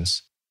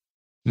possessions,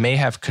 may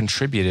have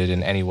contributed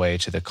in any way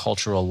to the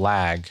cultural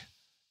lag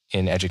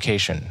in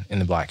education in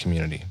the Black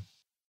community?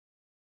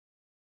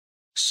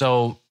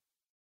 So,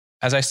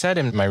 as I said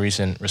in my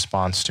recent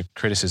response to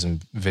criticism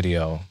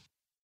video,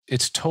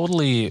 it's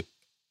totally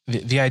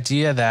the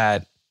idea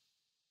that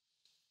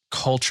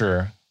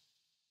culture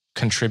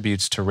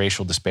contributes to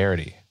racial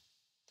disparity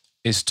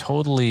is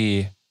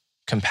totally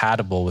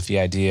compatible with the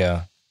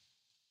idea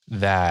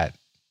that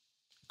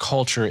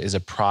culture is a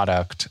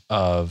product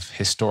of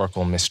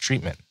historical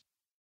mistreatment,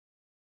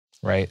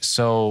 right?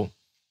 So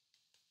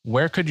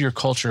where could your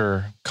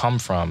culture come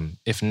from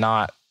if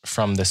not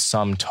from the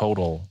sum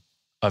total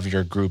of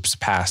your group's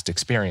past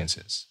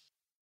experiences?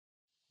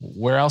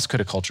 Where else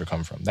could a culture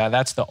come from?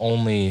 That's the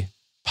only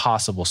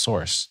possible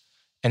source.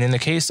 And in the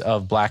case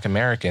of Black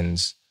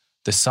Americans,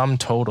 the sum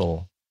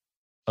total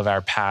of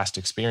our past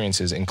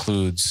experiences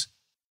includes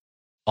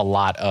a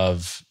lot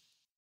of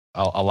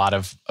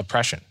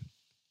oppression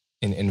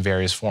in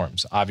various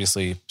forms.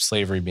 Obviously,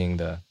 slavery being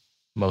the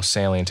most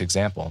salient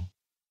example.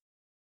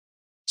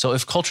 So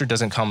if culture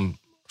doesn't come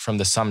from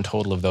the sum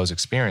total of those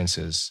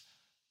experiences,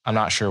 I'm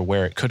not sure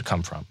where it could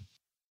come from.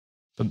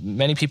 But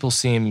many people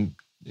seem,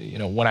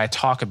 when I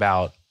talk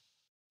about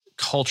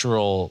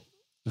cultural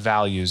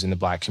values in the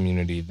Black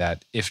community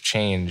that, if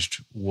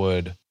changed,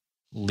 would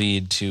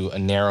lead to a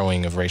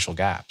narrowing of racial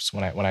gaps.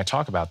 When I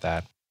talk about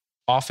that,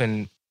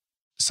 often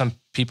some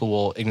people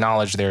will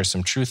acknowledge there's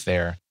some truth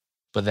there,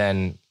 but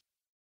then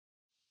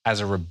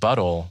as a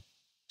rebuttal,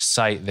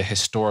 cite the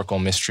historical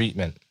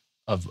mistreatment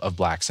of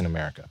Blacks in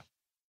America.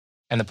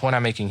 And the point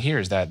I'm making here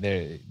is that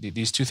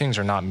these two things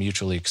are not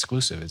mutually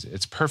exclusive.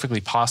 It's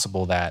perfectly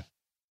possible that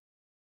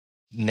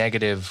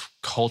negative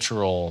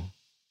cultural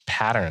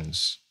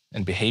patterns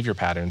and behavior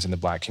patterns in the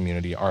Black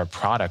community are a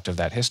product of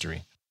that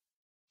history.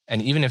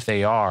 And even if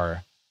they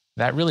are,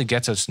 that really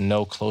gets us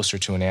no closer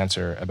to an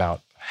answer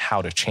about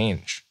how to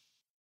change.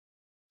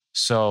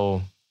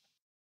 So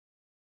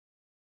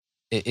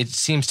it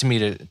seems to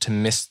me to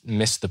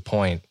miss the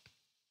point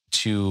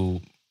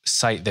to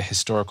cite the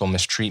historical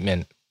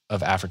mistreatment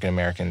of African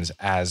Americans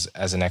as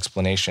an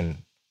explanation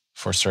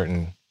for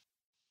certain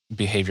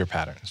behavior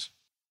patterns.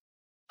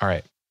 All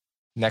right.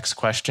 Next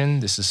question.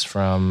 This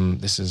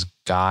is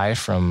Guy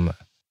from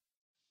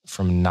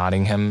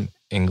Nottingham,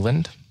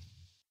 England.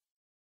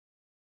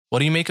 What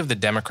do you make of the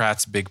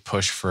Democrats' big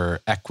push for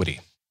equity?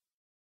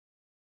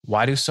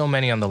 Why do so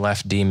many on the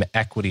left deem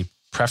equity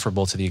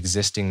preferable to the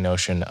existing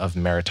notion of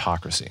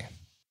meritocracy?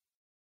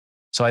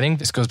 So I think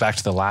this goes back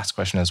to the last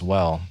question as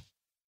well.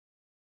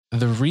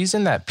 The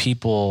reason that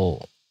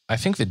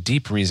the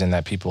deep reason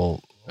that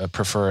people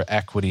prefer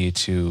equity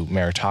to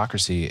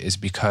meritocracy is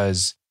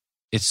because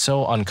it's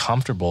so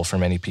uncomfortable for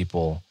many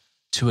people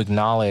to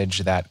acknowledge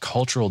that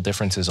cultural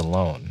differences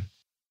alone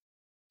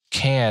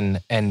can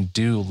and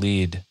do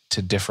lead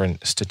to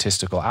different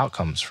statistical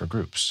outcomes for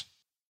groups.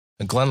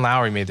 Glenn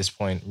Loury made this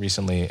point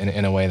recently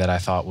in a way that I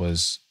thought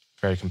was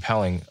very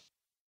compelling.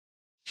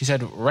 He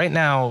said, right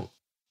now,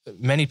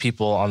 many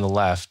people on the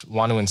left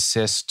want to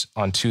insist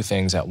on two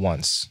things at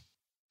once.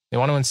 They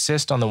want to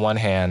insist on the one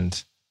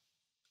hand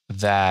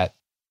that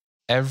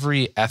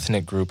every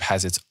ethnic group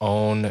has its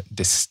own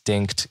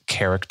distinct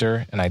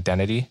character and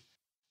identity,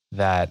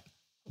 that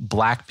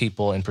Black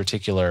people in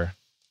particular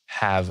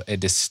have a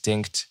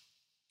distinct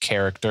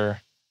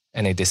character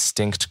and a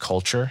distinct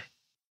culture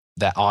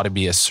that ought to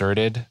be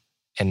asserted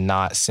and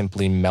not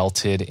simply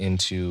melted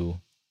into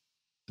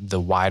the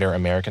wider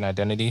American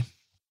identity.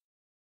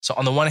 So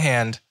on the one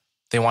hand,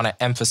 they want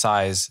to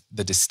emphasize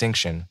the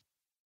distinction,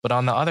 but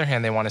on the other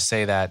hand, they want to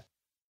say that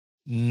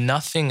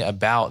nothing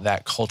about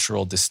that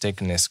cultural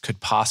distinctness could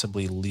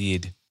possibly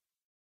lead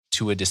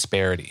to a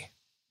disparity,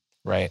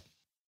 right?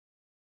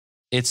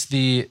 It's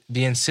the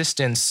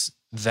insistence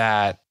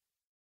that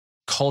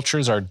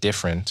cultures are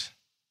different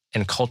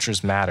and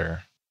cultures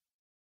matter,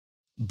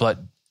 but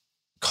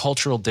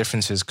cultural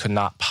differences could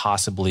not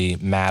possibly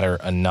matter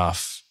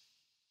enough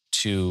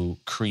to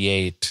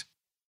create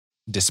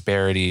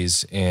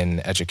disparities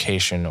in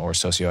education or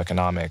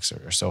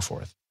socioeconomics or so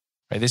forth.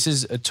 Right? This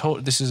is a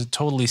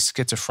totally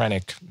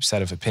schizophrenic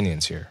set of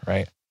opinions here,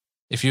 right?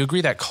 If you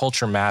agree that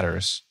culture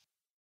matters,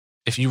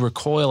 if you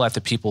recoil at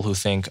the people who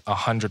think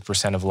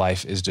 100% of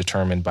life is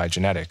determined by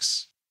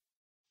genetics,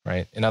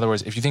 right? In other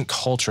words, if you think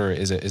culture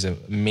is a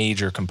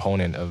major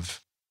component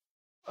of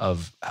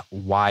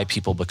why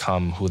people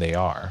become who they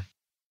are,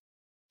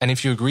 and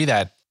if you agree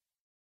that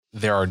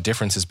there are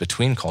differences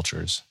between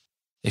cultures,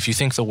 if you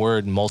think the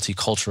word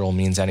multicultural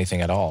means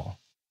anything at all,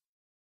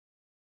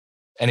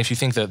 and if you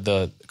think that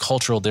the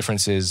cultural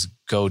differences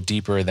go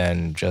deeper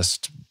than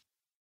just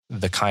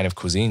the kind of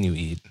cuisine you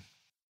eat,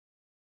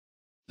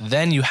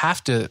 then you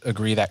have to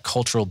agree that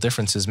cultural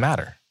differences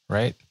matter,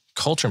 right?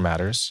 Culture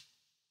matters,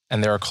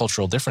 and there are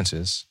cultural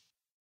differences.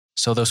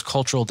 So those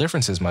cultural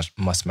differences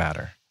must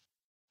matter,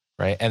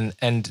 right?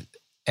 And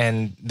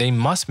they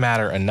must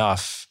matter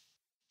enough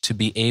to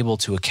be able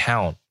to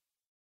account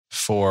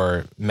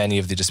for many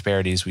of the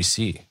disparities we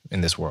see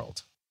in this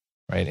world,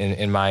 right?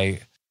 In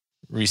my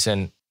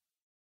recent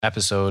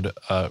episode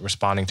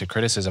responding to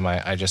criticism,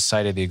 I just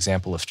cited the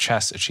example of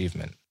chess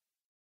achievement.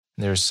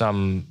 There's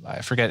some,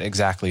 I forget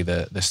exactly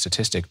the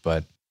statistic,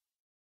 but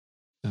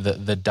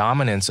the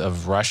dominance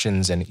of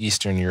Russians and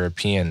Eastern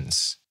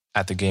Europeans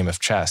at the game of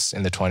chess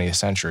in the 20th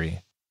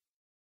century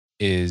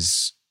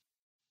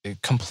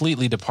it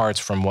completely departs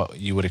from what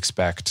you would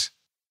expect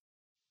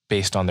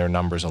based on their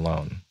numbers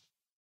alone.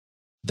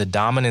 The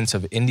dominance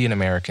of Indian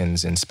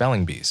Americans in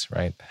spelling bees,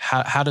 right?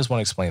 How does one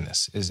explain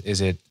this?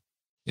 Is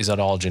it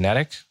all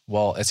genetic?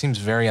 Well, it seems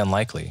very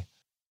unlikely.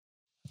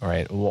 All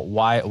right.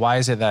 Why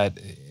is it that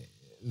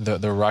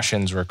the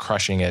Russians were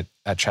crushing it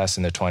at chess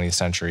in the 20th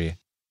century,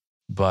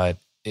 but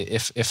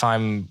if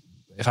I'm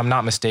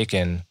not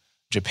mistaken,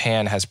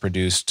 Japan has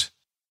produced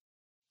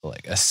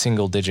like a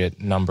single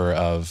digit number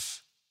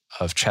of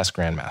chess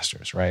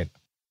grandmasters, right?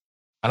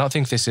 I don't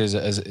think this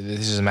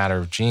is a matter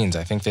of genes.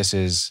 I think this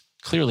is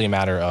clearly a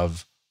matter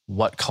of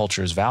what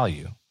cultures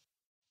value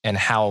and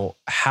how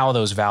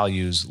those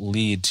values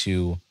lead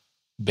to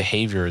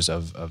behaviors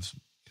of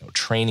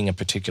training a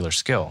particular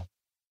skill.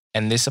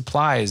 And this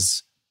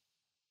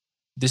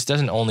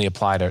doesn't only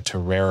apply to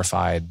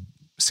rarefied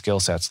skill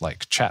sets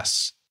like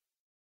chess.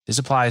 This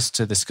applies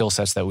to the skill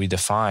sets that we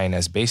define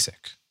as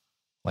basic,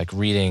 like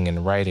reading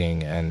and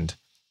writing and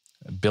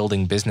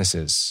building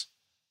businesses,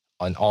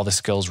 and all the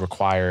skills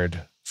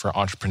required for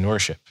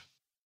entrepreneurship.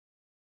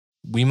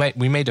 We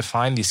may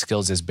define these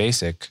skills as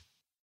basic,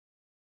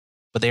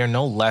 but they are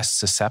no less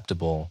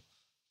susceptible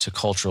to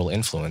cultural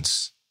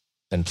influence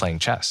than playing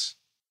chess.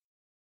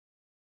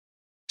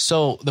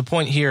 So the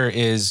point here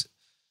is,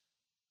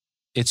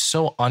 it's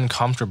so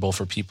uncomfortable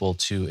for people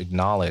to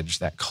acknowledge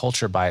that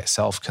culture by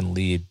itself can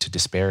lead to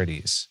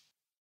disparities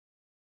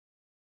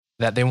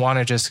that they want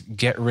to just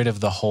get rid of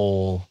the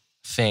whole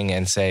thing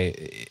and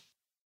say,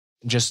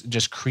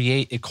 just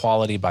create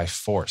equality by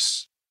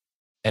force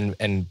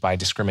and by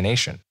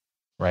discrimination,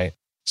 right?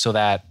 So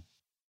that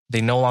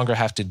they no longer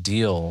have to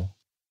deal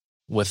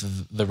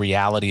with the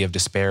reality of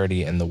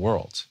disparity in the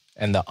world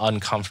and the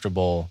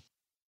uncomfortable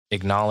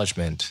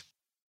acknowledgement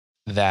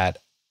that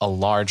a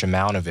large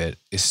amount of it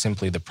is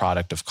simply the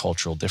product of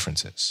cultural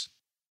differences.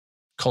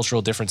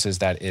 Cultural differences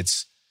that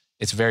it's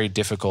very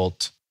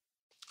difficult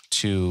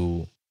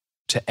to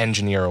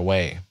engineer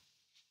away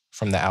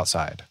from the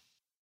outside.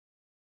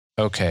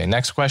 Okay,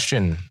 next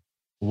question.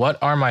 What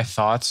are my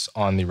thoughts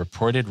on the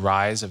reported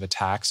rise of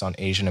attacks on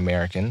Asian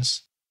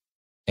Americans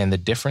and the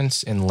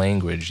difference in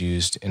language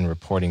used in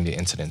reporting the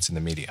incidents in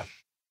the media?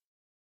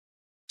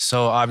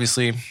 So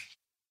obviously,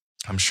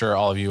 I'm sure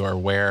all of you are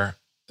aware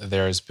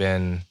there's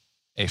been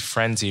a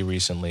frenzy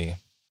recently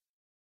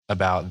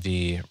about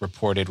the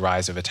reported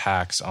rise of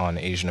attacks on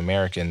Asian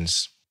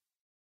Americans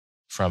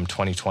from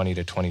 2020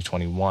 to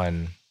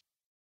 2021.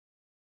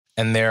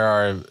 And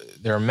there's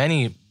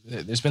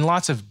been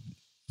lots of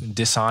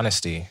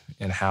dishonesty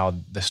in how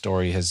the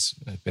story has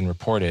been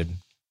reported.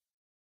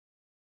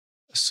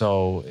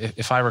 So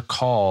if I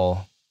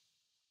recall,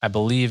 I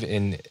believe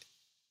in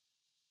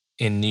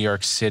New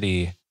York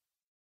City,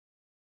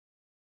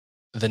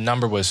 the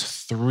number was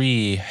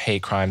 3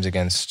 hate crimes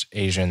against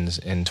Asians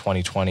in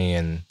 2020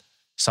 and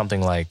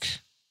something like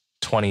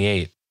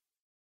 28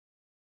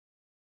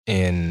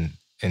 in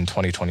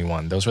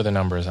 2021. Those were the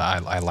numbers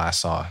I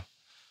last saw.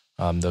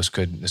 This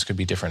could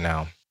be different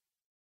now.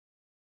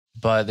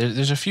 But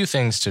there's a few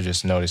things to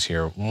just notice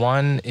here.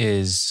 One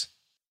is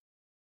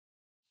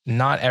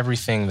not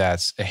everything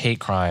that's a hate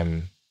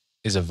crime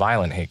is a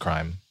violent hate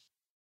crime.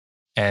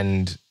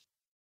 And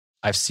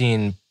I've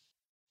seen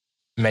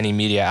many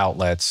media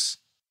outlets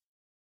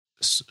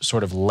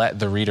sort of let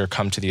the reader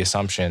come to the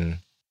assumption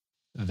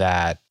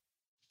that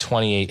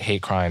 28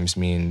 hate crimes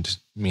means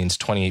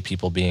 28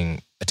 people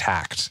being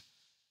attacked.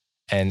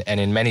 And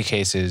in many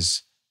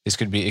cases, it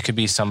could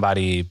be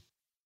somebody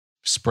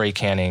spray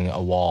canning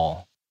a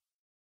wall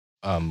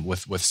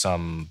with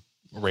some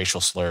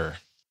racial slur.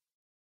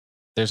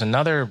 There's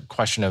another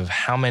question of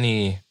how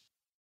many.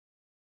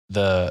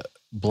 The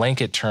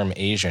blanket term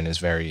Asian is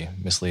very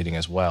misleading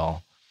as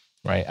well,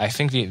 right? I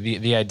think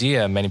the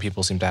idea many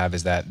people seem to have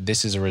is that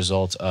this is a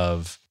result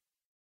of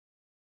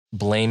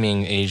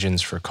blaming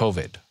Asians for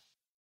COVID,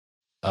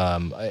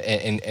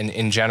 and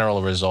in general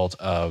a result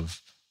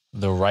of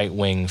the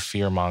right-wing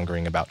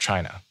fear-mongering about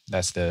China.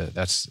 That's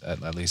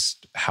at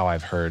least how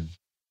I've heard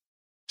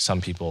some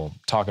people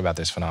talk about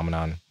this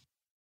phenomenon.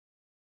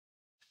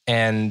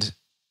 And,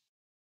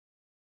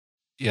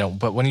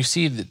 but when you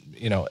see,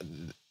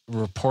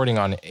 reporting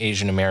on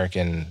Asian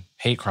American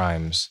hate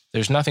crimes,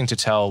 there's nothing to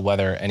tell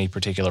whether any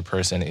particular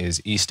person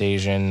is East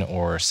Asian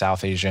or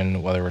South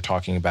Asian, whether we're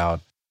talking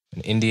about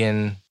an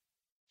Indian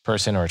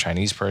person or a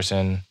Chinese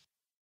person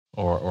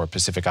or a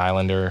Pacific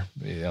Islander.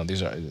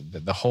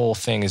 The whole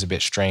thing is a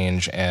bit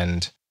strange,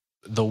 and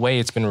the way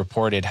it's been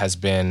reported has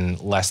been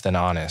less than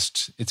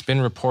honest. It's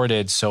been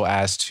reported so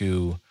as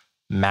to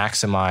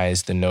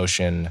maximize the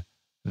notion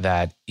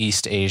that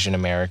East Asian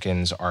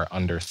Americans are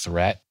under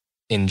threat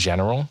in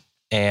general.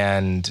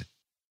 And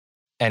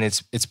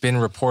it's been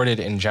reported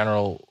in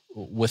general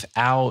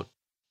without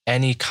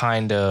any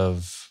kind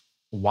of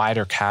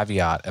wider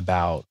caveat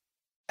about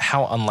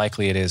how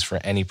unlikely it is for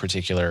any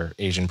particular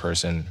Asian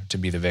person to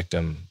be the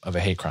victim of a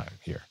hate crime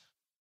here,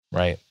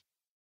 right?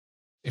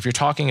 If you're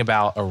talking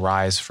about a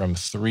rise from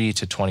 3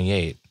 to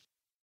 28,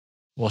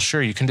 well,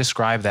 sure, you can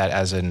describe that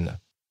as an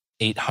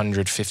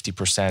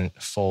 850%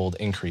 fold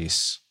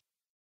increase.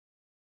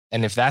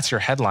 And if that's your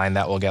headline,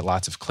 that will get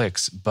lots of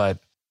clicks. But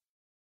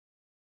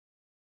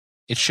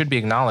it should be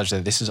acknowledged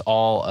that this is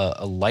all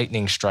a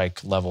lightning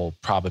strike level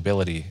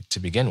probability to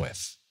begin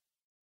with.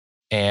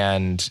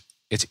 And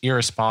it's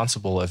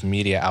irresponsible of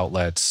media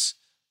outlets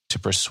to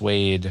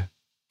persuade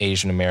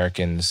Asian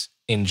Americans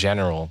in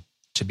general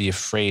to be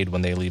afraid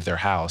when they leave their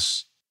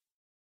house,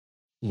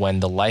 when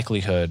the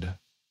likelihood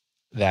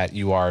that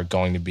you are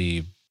going to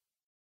be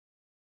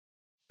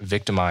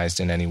victimized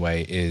in any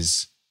way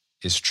is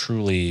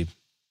truly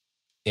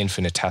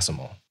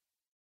infinitesimal.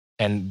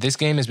 And this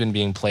game has been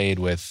being played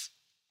with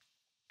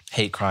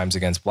hate crimes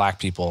against Black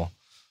people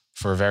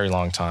for a very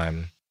long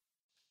time.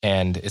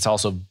 And it's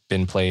also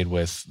been played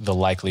with the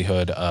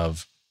likelihood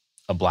of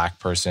a Black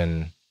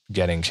person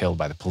getting killed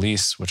by the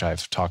police, which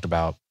I've talked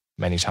about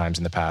many times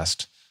in the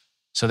past.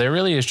 So there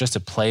really is just a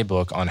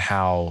playbook on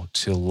how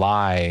to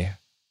lie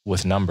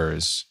with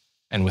numbers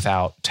and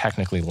without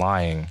technically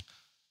lying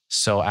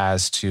so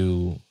as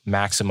to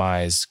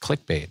maximize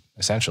clickbait,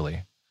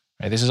 essentially.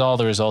 Right? This is all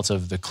the results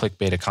of the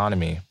clickbait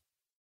economy,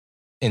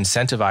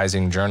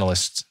 incentivizing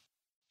journalists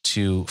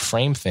to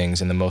frame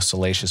things in the most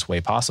salacious way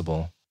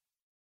possible,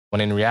 when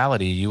in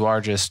reality, you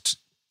are just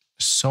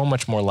so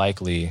much more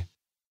likely.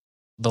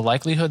 The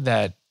likelihood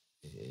that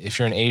if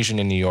you're an Asian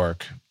in New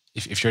York,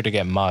 if you're to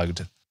get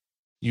mugged,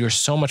 you're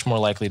so much more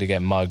likely to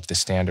get mugged the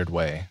standard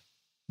way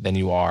than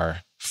you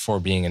are for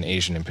being an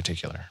Asian in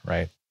particular,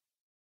 right?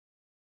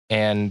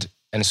 And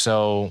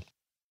so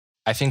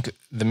I think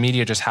the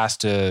media just has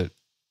to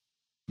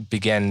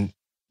begin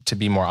to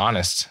be more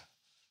honest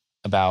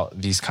about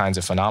these kinds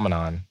of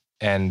phenomenon,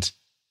 and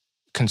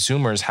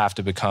consumers have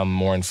to become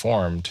more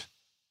informed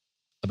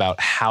about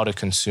how to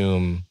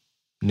consume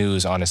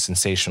news on a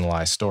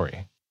sensationalized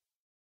story.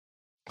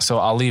 So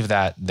I'll leave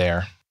that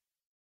there.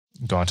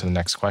 Go on to the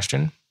next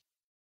question.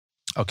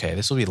 Okay,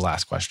 this will be the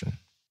last question.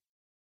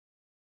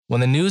 When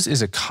the news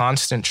is a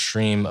constant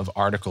stream of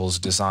articles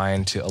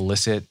designed to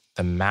elicit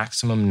the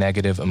maximum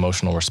negative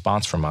emotional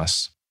response from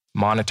us,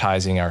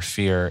 monetizing our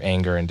fear,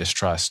 anger, and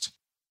distrust,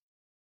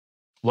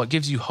 what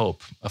gives you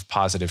hope of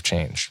positive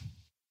change?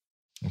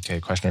 Okay,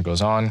 questioner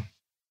goes on.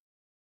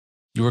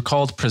 You were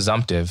called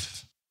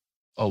presumptive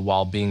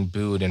while being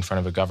booed in front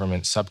of a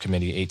government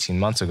subcommittee 18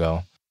 months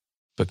ago,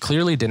 but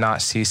clearly did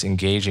not cease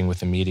engaging with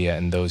the media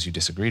and those you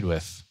disagreed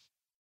with.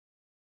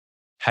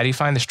 How do you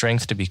find the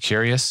strength to be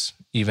curious,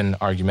 even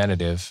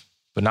argumentative,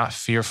 but not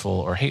fearful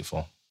or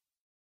hateful?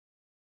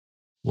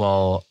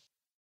 Well,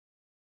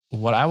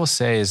 what I will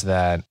say is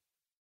that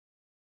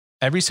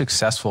every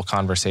successful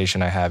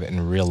conversation I have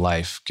in real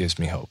life gives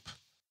me hope.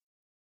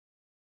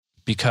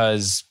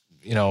 Because,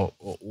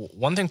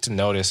 one thing to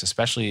notice,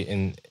 especially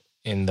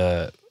in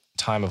the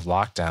time of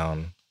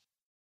lockdown,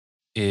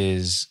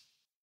 is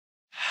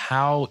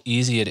how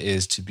easy it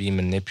is to be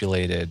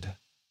manipulated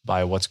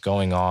by what's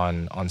going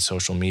on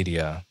social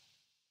media,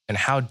 and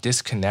how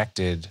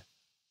disconnected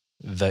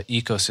the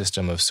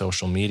ecosystem of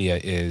social media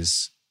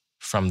is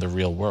from the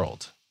real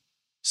world.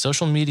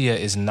 Social media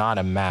is not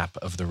a map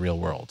of the real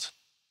world,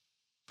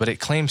 but it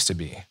claims to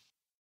be.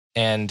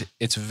 And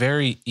it's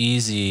very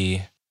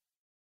easy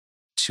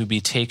to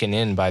be taken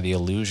in by the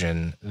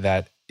illusion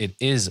that it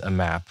is a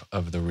map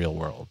of the real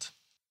world,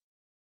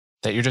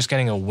 that you're just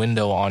getting a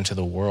window onto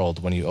the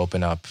world when you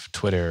open up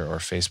Twitter or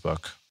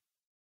Facebook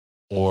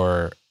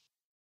or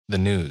the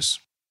news.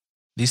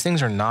 These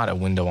things are not a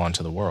window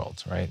onto the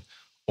world, right?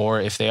 Or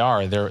if they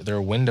are, they're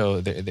a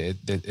window.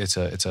 It's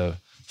a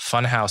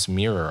funhouse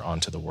mirror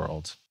onto the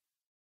world,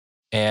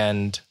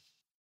 and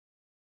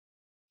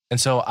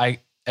so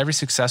every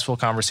successful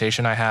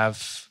conversation I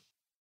have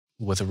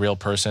with a real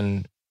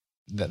person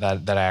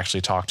that I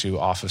actually talk to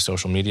off of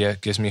social media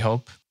gives me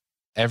hope.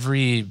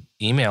 Every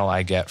email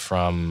I get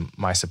from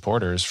my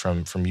supporters,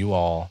 from you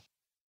all,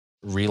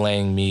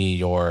 relaying me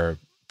your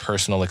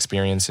personal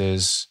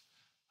experiences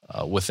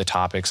with the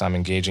topics I'm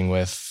engaging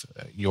with,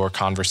 your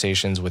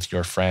conversations with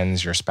your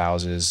friends, your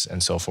spouses,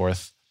 and so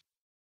forth.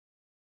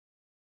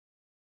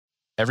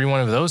 Every one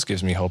of those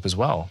gives me hope as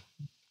well,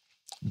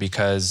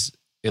 because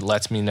it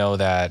lets me know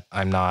that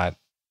I'm not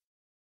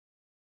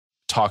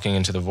talking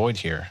into the void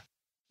here,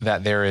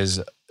 that there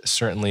is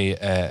certainly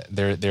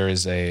there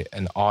is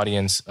an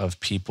audience of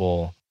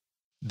people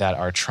that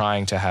are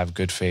trying to have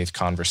good faith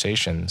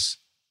conversations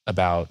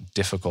about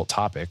difficult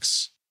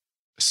topics.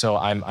 So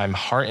I'm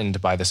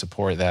heartened by the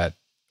support that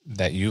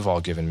you've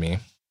all given me,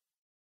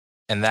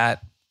 and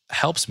that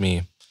helps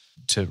me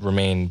to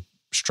remain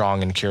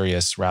strong and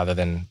curious rather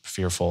than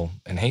fearful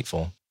and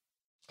hateful.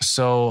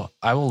 So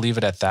I will leave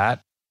it at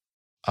that.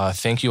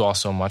 Thank you all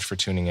so much for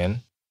tuning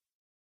in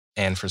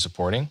and for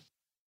supporting.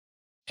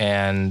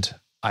 And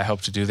I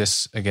hope to do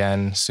this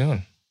again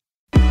soon.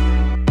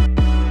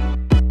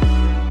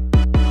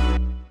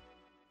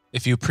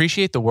 If you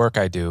appreciate the work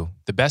I do,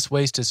 the best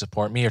ways to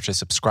support me are to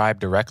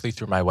subscribe directly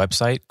through my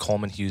website,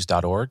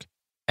 colemanhughes.org,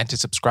 and to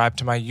subscribe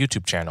to my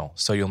YouTube channel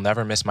so you'll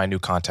never miss my new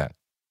content.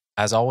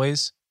 As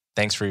always,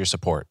 thanks for your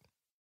support.